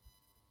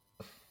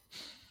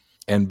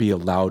and be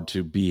allowed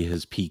to be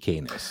his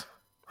PK-ness.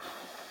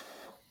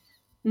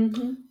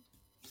 Mm-hmm.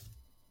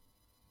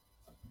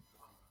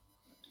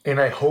 And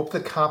I hope the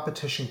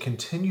competition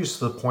continues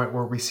to the point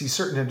where we see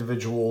certain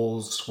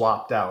individuals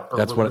swapped out.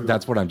 Or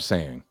that's what I'm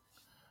saying.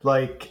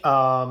 Like,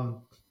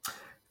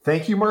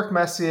 thank you, Mark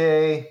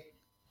Messier.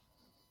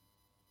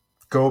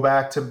 Go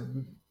back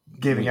to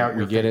giving out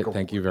your. We get it.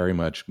 Thank you very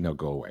much. No,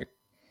 go away.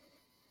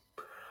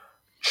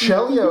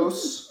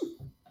 Chelios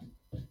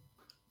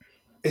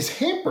is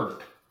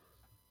hampered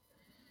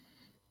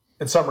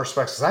in some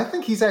respects, because I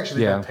think he's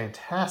actually been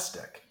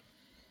fantastic.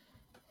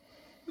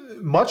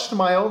 Much to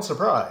my own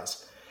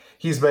surprise.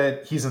 He's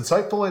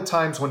insightful at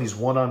times when he's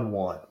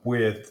one-on-one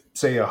with,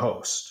 say, a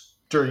host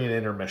during an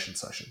intermission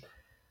session.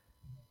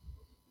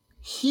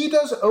 He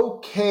does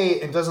okay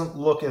and doesn't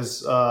look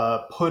as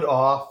put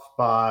off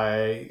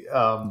by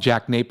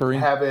Jack Napering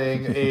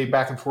having a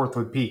back and forth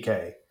with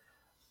PK.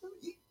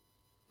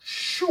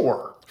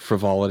 Sure.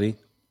 Frivolity.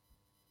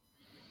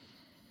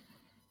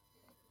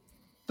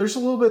 There's a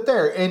little bit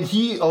there. And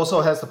he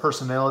also has the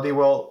personality,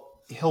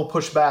 well, he'll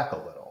push back a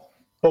little,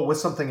 but with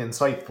something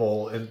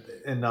insightful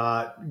and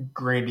not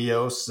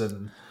grandiose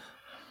and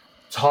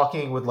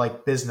talking with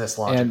like business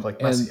logic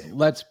like Messier. And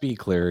let's be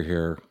clear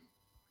here.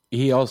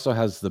 He also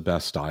has the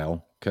best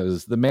style,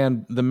 because the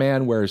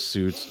man wears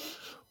suits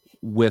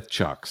with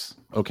chucks,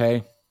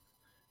 okay?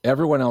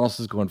 Everyone else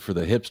is going for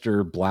the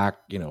hipster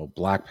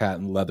black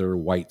patent leather,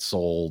 white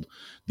soled.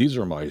 These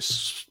are my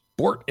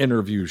sport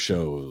interview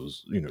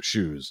shows,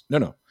 shoes.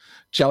 No.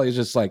 Chelly is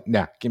just like,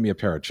 nah, give me a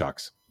pair of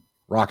chucks.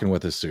 Rocking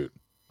with his suit.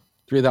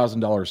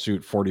 $3,000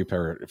 suit,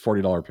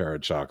 $40 pair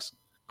of chucks.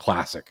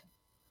 Classic.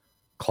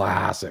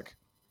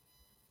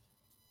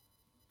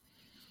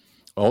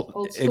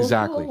 Oh,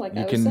 exactly. Like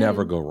you can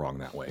never go wrong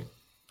that way.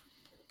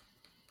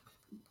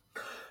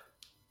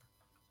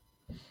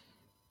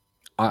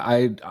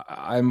 I'm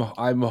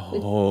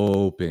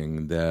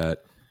hoping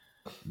that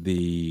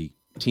the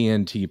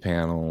TNT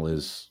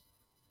panel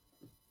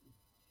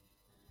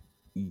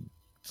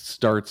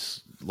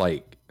starts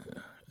like,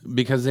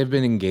 because they've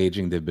been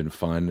engaging, they've been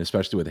fun,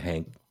 especially with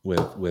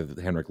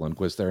Henrik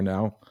Lundqvist there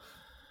now.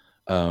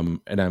 And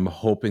I'm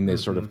hoping they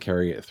sort of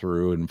carry it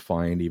through and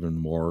find even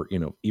more,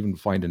 even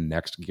find a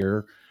next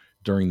gear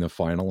during the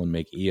final and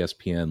make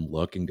ESPN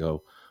look and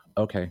go,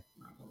 okay,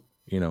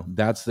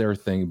 that's their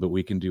thing, but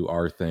we can do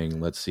our thing.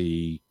 Let's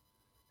see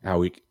how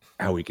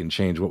we can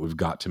change what we've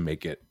got to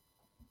make it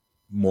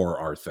more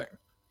our thing.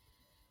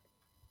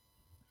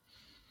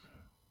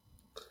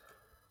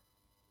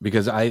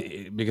 Because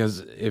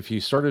if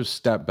you sort of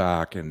step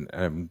back,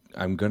 and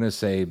I'm going to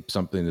say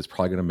something that's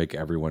probably going to make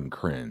everyone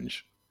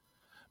cringe,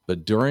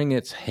 but during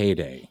its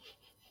heyday,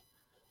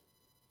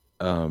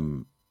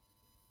 the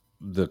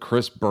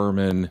Chris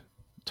Berman,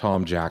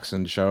 Tom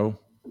Jackson show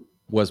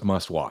was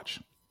must watch.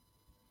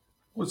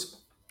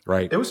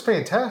 Right? It was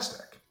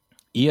fantastic.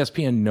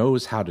 ESPN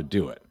knows how to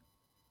do it.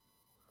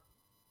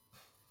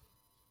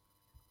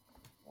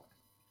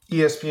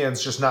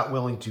 ESPN's just not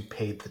willing to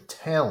pay the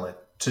talent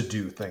to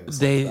do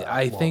things.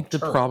 I think the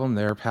problem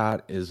there,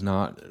 Pat, is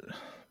not.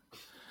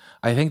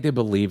 I think they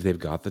believe they've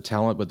got the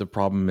talent, but the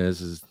problem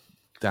is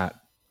that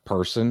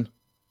person,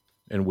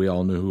 and we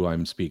all know who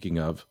I'm speaking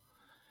of,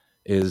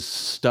 is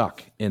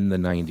stuck in the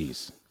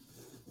 90s.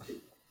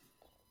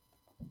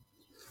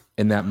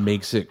 And that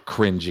makes it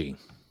cringy.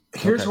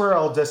 Here's where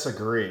I'll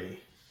disagree.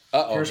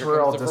 Here's where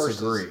I'll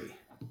disagree.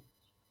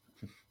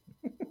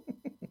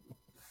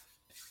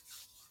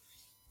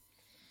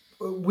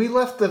 We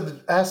left the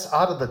S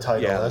out of the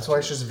title. Yeah, that's why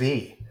it's just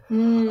V.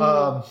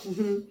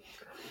 Mm-hmm.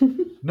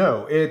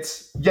 No,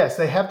 yes,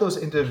 they have those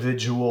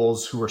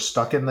individuals who are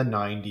stuck in the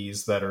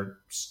 90s that are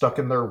stuck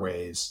in their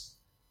ways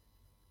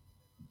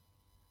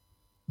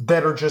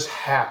that are just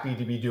happy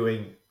to be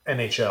doing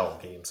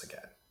NHL games again.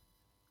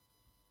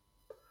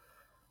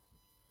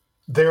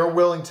 They're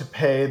willing to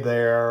pay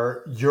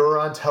you're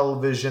on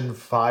television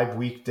 5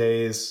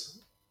 weekdays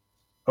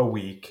a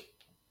week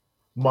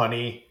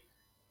money,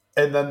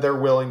 and then they're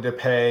willing to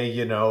pay,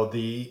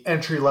 the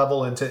entry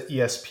level into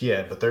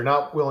ESPN, but they're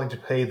not willing to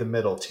pay the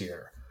middle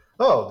tier.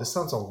 Oh, this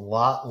sounds a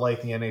lot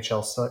like the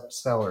NHL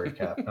salary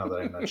cap now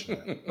that I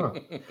mention it.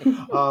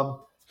 Huh.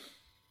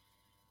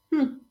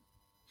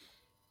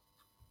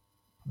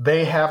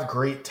 They have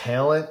great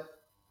talent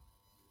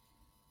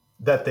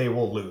that they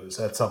will lose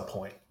at some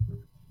point.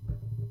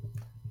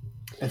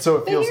 And so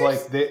it feels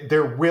like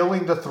they're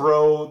willing to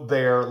throw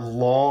their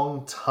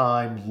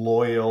long-time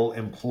loyal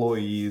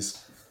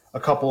employees a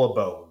couple of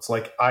bones.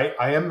 Like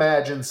I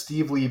imagine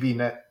Steve Levy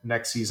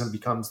next season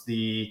becomes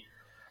the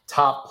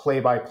top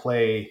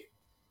play-by-play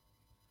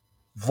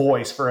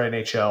voice for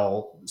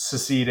NHL,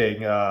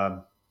 succeeding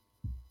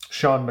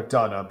Sean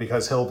McDonough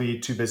because he'll be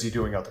too busy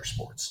doing other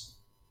sports.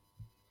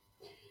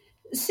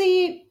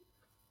 See,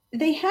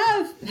 they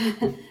have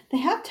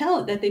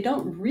talent that they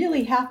don't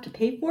really have to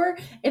pay for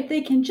if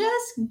they can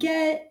just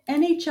get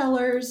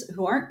NHLers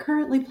who aren't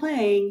currently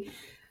playing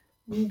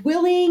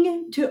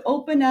willing to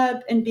open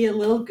up and be a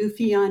little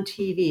goofy on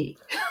TV.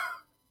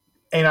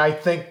 And I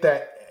think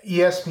that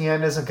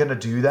ESPN isn't going to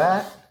do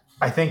that.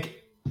 I think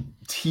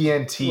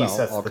TNT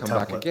sets the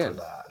template for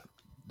that.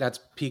 That's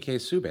PK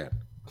Subban.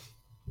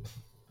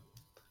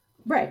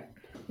 Right.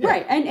 Yeah.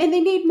 Right. And they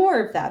need more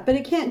of that, but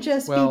it can't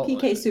just be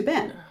PK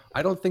Subban.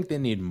 I don't think they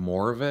need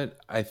more of it.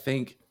 I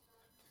think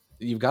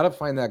you've got to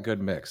find that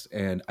good mix.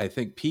 And I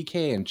think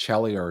PK and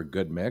Chelly are a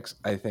good mix.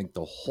 I think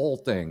the whole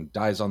thing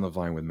dies on the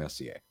vine with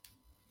Messier.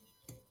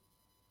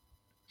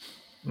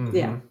 Mm-hmm.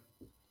 Yeah.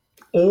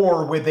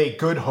 Or with a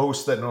good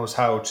host that knows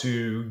how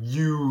to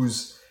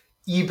use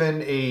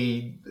even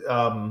a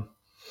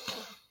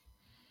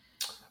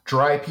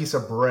dry piece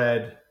of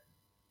bread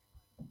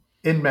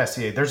in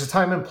Messier. There's a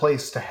time and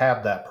place to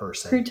have that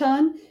person.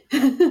 Crouton?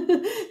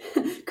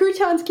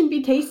 Croutons can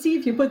be tasty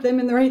if you put them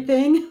in the right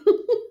thing.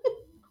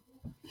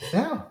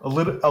 Yeah, a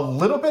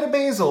little bit of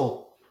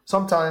basil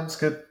sometimes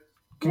can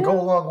go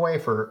a long way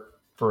for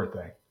a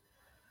thing.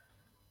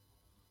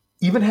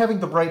 Even having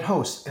the right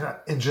host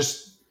and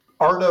just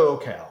Ardo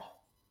Ocal,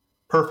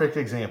 perfect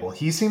example.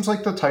 He seems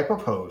like the type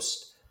of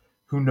host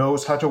who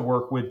knows how to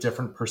work with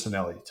different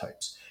personality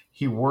types.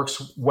 He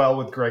works well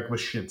with Greg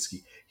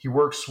Wyshynski. He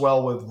works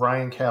well with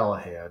Ryan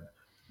Callahan,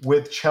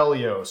 with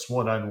Chelios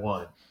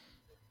one-on-one.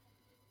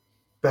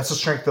 That's the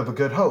strength of a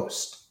good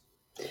host.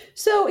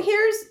 So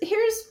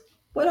here's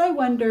what I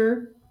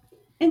wonder.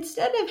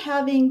 Instead of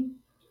having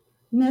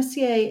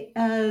Messier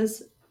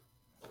as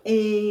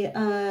a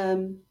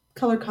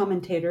color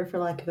commentator, for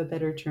lack of a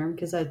better term,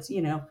 because that's,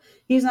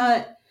 he's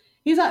not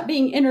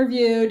being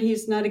interviewed,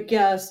 he's not a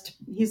guest,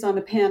 he's on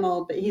a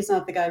panel, but he's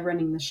not the guy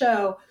running the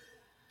show.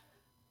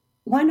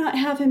 Why not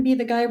have him be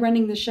the guy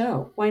running the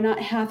show? Why not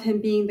have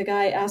him being the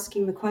guy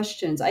asking the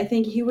questions? I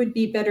think he would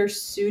be better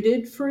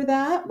suited for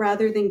that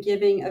rather than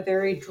giving a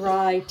very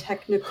dry,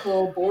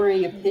 technical,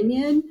 boring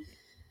opinion,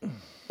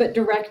 but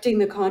directing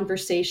the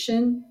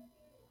conversation.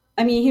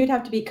 I mean, he would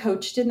have to be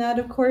coached in that,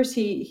 of course.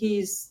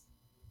 He's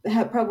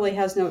probably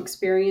has no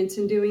experience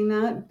in doing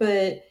that,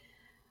 but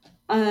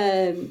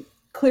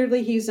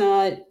clearly he's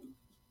not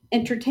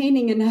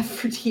entertaining enough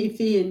for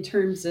TV in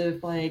terms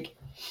of like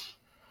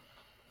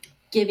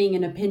giving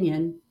an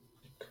opinion,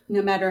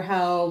 no matter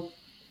how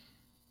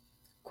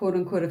quote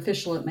unquote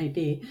official it might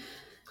be.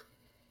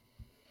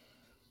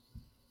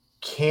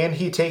 Can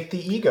he take the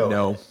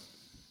ego?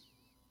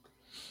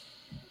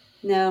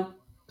 No.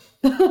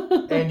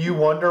 And you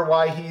wonder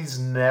why he's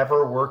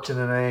never worked in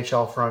an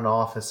NHL front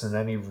office in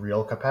any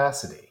real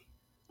capacity.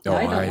 No,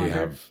 I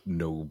have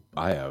no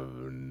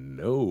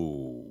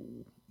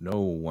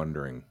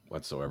wondering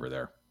whatsoever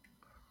there.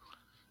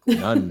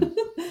 None.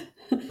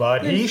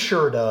 But he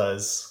sure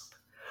does.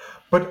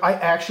 But I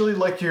actually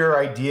like your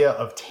idea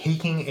of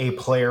taking a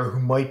player who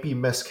might be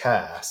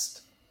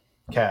miscast,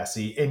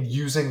 Cassie, and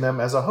using them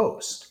as a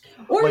host.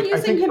 Or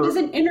using him as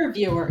an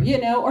interviewer,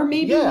 or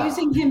maybe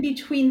using him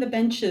between the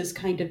benches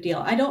kind of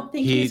deal. I don't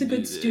think he's a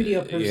good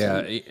studio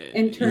person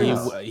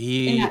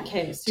in that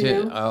case.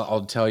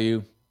 I'll tell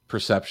you,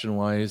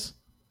 perception-wise,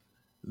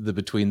 the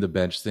between the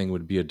bench thing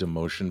would be a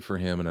demotion for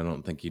him, and I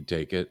don't think he'd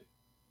take it.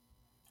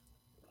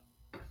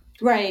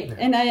 Right,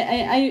 and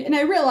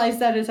I realized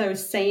that as I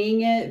was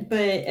saying it, but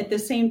at the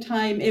same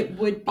time, it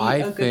would be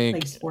a good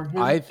place for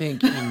him. I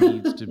think he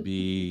needs to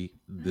be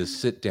the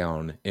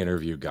sit-down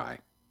interview guy.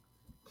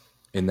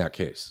 In that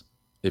case,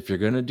 if you're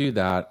going to do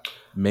that,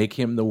 make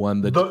him the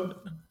one that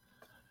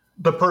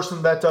the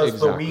person that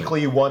does the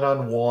weekly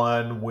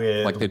one-on-one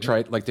with like they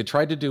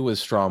tried to do with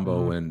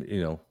Strombo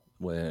and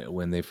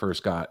when they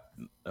first got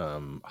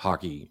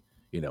hockey.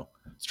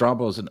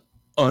 Strombo's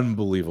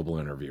unbelievable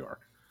interviewer.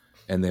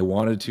 And they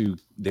wanted to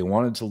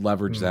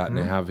leverage that and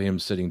have him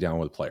sitting down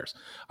with players.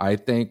 I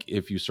think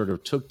if you sort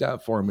of took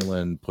that formula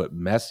and put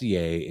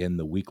Messier in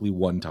the weekly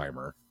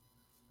one-timer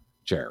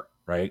chair,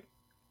 right?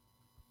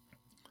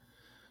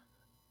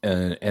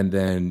 And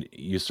then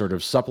you sort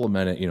of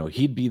supplement it,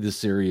 he'd be the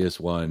serious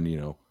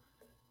one,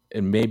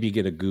 and maybe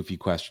get a goofy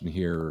question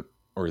here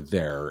or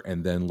there,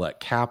 and then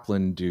let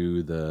Kaplan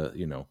do the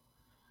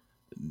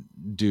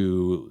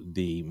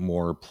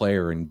more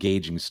player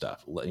engaging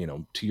stuff.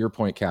 To your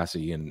point,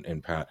 Cassie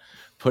and Pat,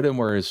 put him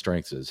where his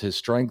strengths is. His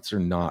strengths are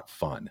not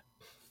fun.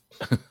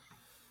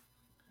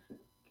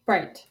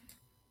 Right.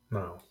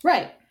 No.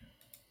 Right.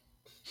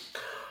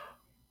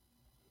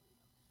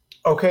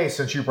 Okay,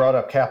 since you brought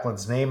up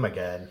Kaplan's name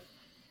again,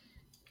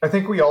 I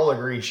think we all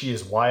agree she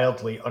is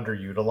wildly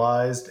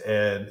underutilized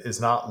and is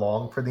not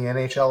long for the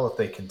NHL if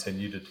they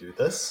continue to do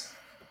this.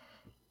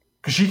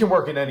 Because she can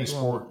work in any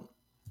sport,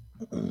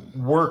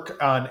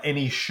 work on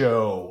any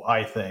show,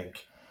 I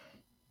think,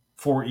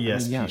 for ESPN. I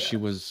mean, yeah,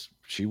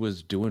 she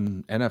was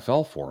doing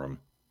NFL for him,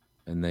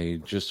 and they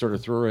just sort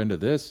of threw her into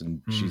this,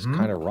 and she's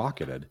kind of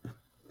rocketed.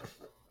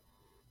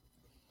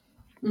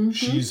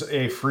 She's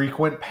a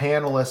frequent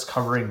panelist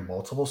covering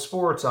multiple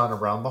sports on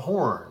Around the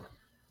Horn.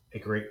 A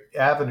great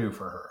avenue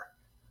for her.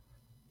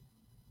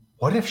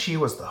 What if she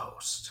was the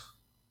host?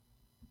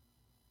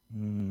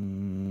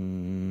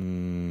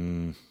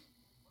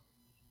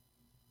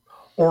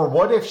 Or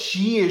what if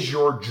she is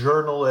your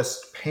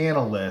journalist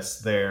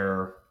panelist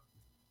there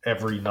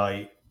every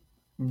night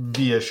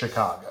via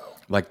Chicago?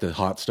 Like the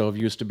hot stove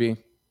used to be?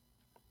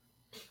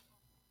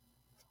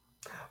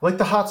 Like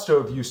the hot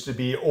stove used to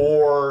be,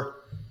 or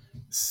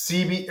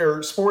CB or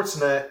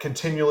Sportsnet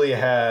continually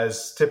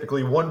has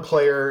typically one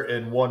player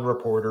and one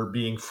reporter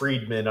being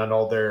Friedman on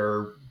all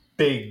their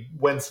big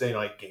Wednesday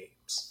night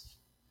games.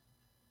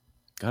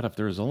 God, if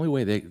there was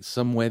only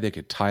some way they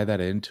could tie that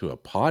into a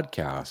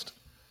podcast,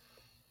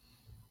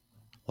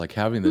 like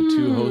having the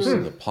two hosts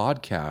of the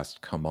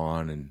podcast come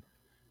on and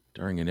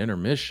during an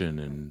intermission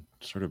and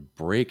sort of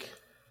break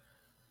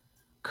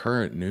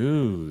current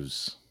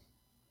news.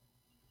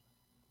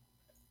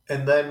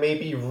 And then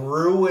maybe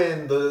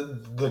ruin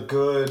the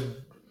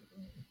good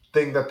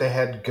thing that they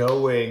had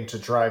going to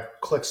drive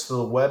clicks to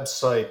the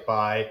website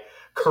by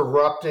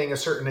corrupting a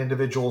certain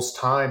individual's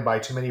time by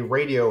too many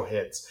radio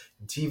hits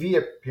and TV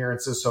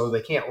appearances so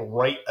they can't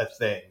write a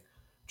thing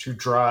to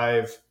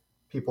drive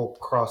people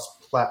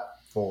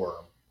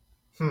cross-platform.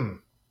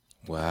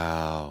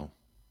 Wow.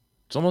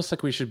 It's almost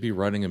like we should be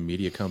running a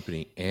media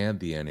company and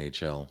the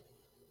NHL.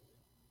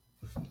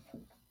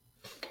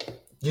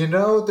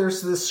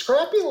 There's this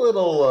scrappy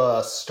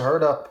little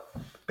startup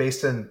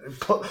based in,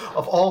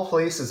 of all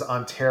places,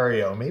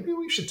 Ontario. Maybe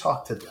we should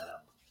talk to them.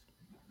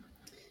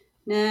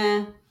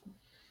 Nah.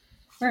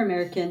 We're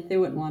American. They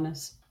wouldn't want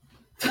us.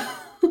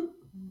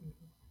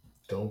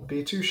 Don't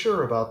be too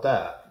sure about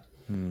that.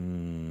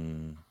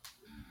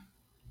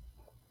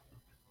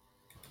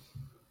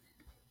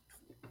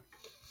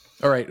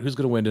 All right, who's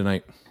going to win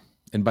tonight?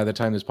 And by the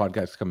time this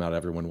podcast comes out,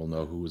 everyone will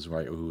know who was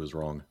right or who was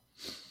wrong.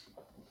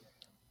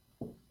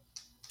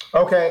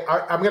 Okay,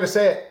 I'm going to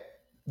say it.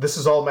 This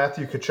is all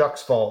Matthew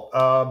Tkachuk's fault.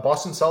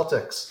 Boston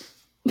Celtics.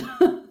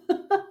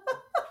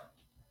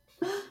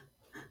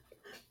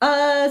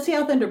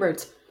 Seattle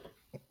Thunderbirds.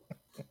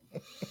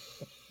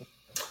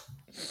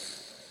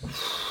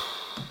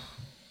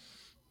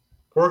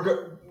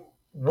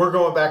 We're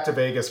going back to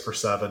Vegas for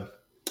 7.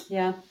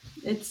 Yeah,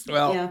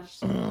 yeah.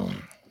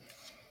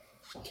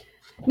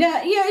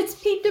 Yeah, it's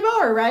Pete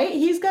DeBoer, right?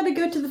 He's got to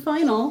go to the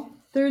final.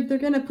 They're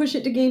going to push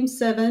it to Game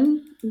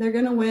 7. They're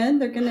going to win.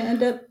 They're going to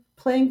end up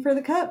playing for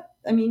the cup.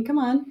 I mean, come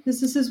on.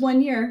 This is his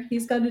 1 year.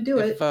 He's got to do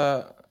it.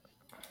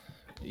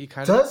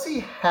 Does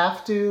he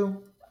have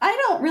to? I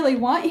don't really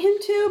want him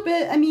to,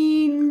 but I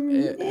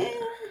mean...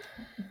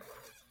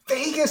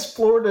 Vegas,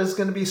 Florida is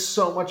going to be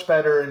so much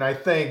better, and I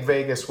think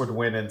Vegas would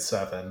win in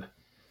 7.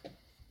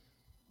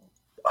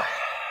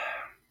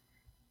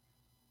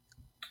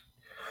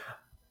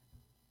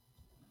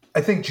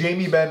 I think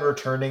Jamie Benn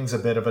returning is a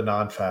bit of a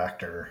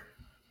non-factor.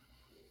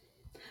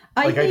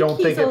 I don't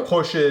think it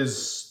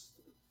pushes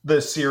the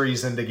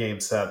series into Game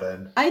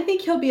 7. I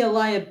think he'll be a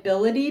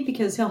liability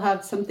because he'll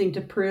have something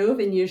to prove,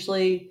 and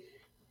usually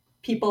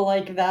people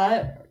like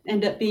that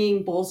end up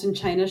being bulls in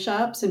china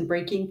shops and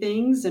breaking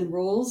things and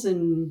rules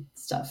and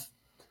stuff.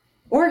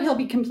 Or he'll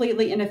be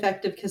completely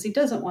ineffective because he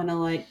doesn't want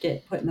to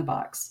get put in the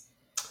box.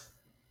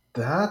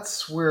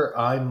 That's where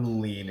I'm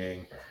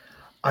leaning.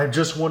 I'm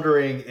just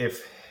wondering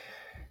if,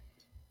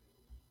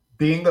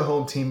 being the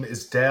home team,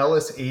 is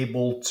Dallas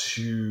able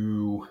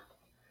to...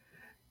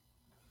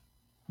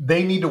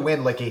 They need to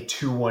win a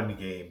 2-1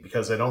 game,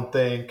 because I don't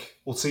think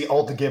we'll see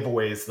all the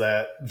giveaways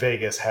that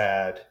Vegas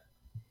had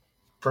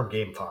from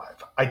Game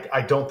 5.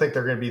 I don't think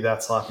they're going to be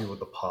that sloppy with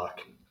the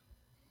puck.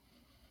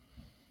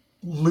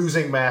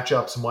 Losing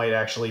matchups might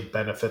actually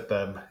benefit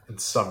them in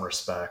some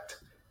respect.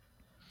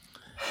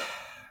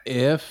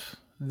 If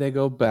they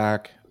go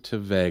back to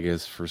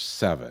Vegas for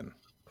 7,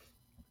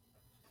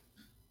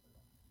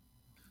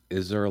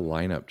 is there a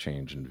lineup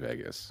change in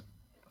Vegas?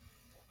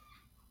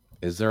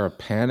 Is there a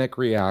panic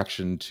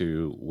reaction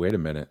to, wait a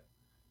minute,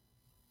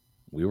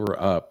 we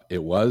were up,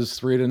 it was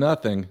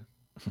 3-0,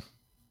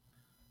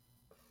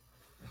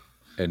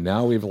 and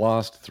now we've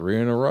lost 3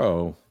 in a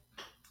row.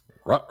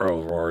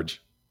 Ruh-roh,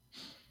 George.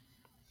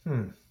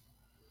 Well,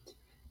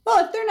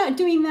 if they're not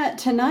doing that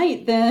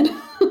tonight, then...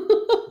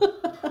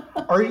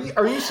 Are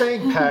you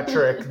saying,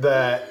 Patrick,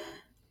 that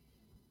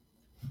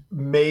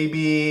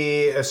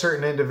maybe a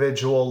certain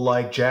individual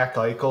like Jack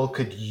Eichel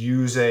could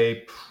use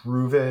a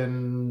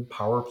proven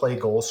power play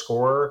goal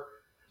scorer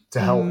to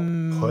help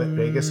put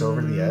Vegas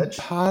over the edge?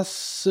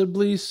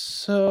 Possibly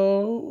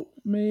so,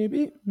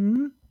 maybe.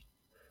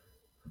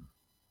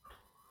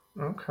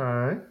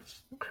 Okay.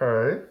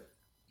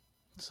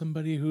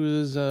 Somebody who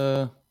is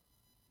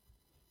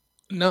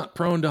not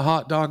prone to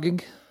hot dogging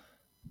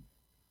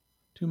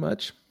too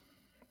much.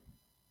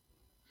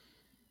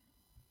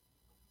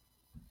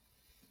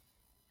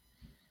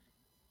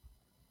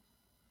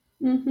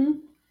 All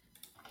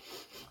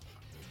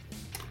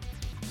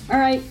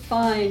right,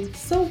 fine.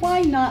 So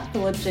why not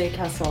Philip J.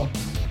 Kessel?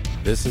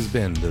 This has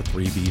been the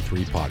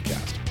 3v3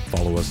 Podcast.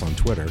 Follow us on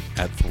Twitter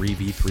at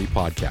 3v3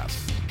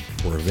 Podcast.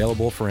 We're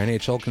available for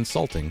NHL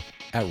consulting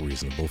at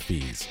reasonable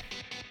fees.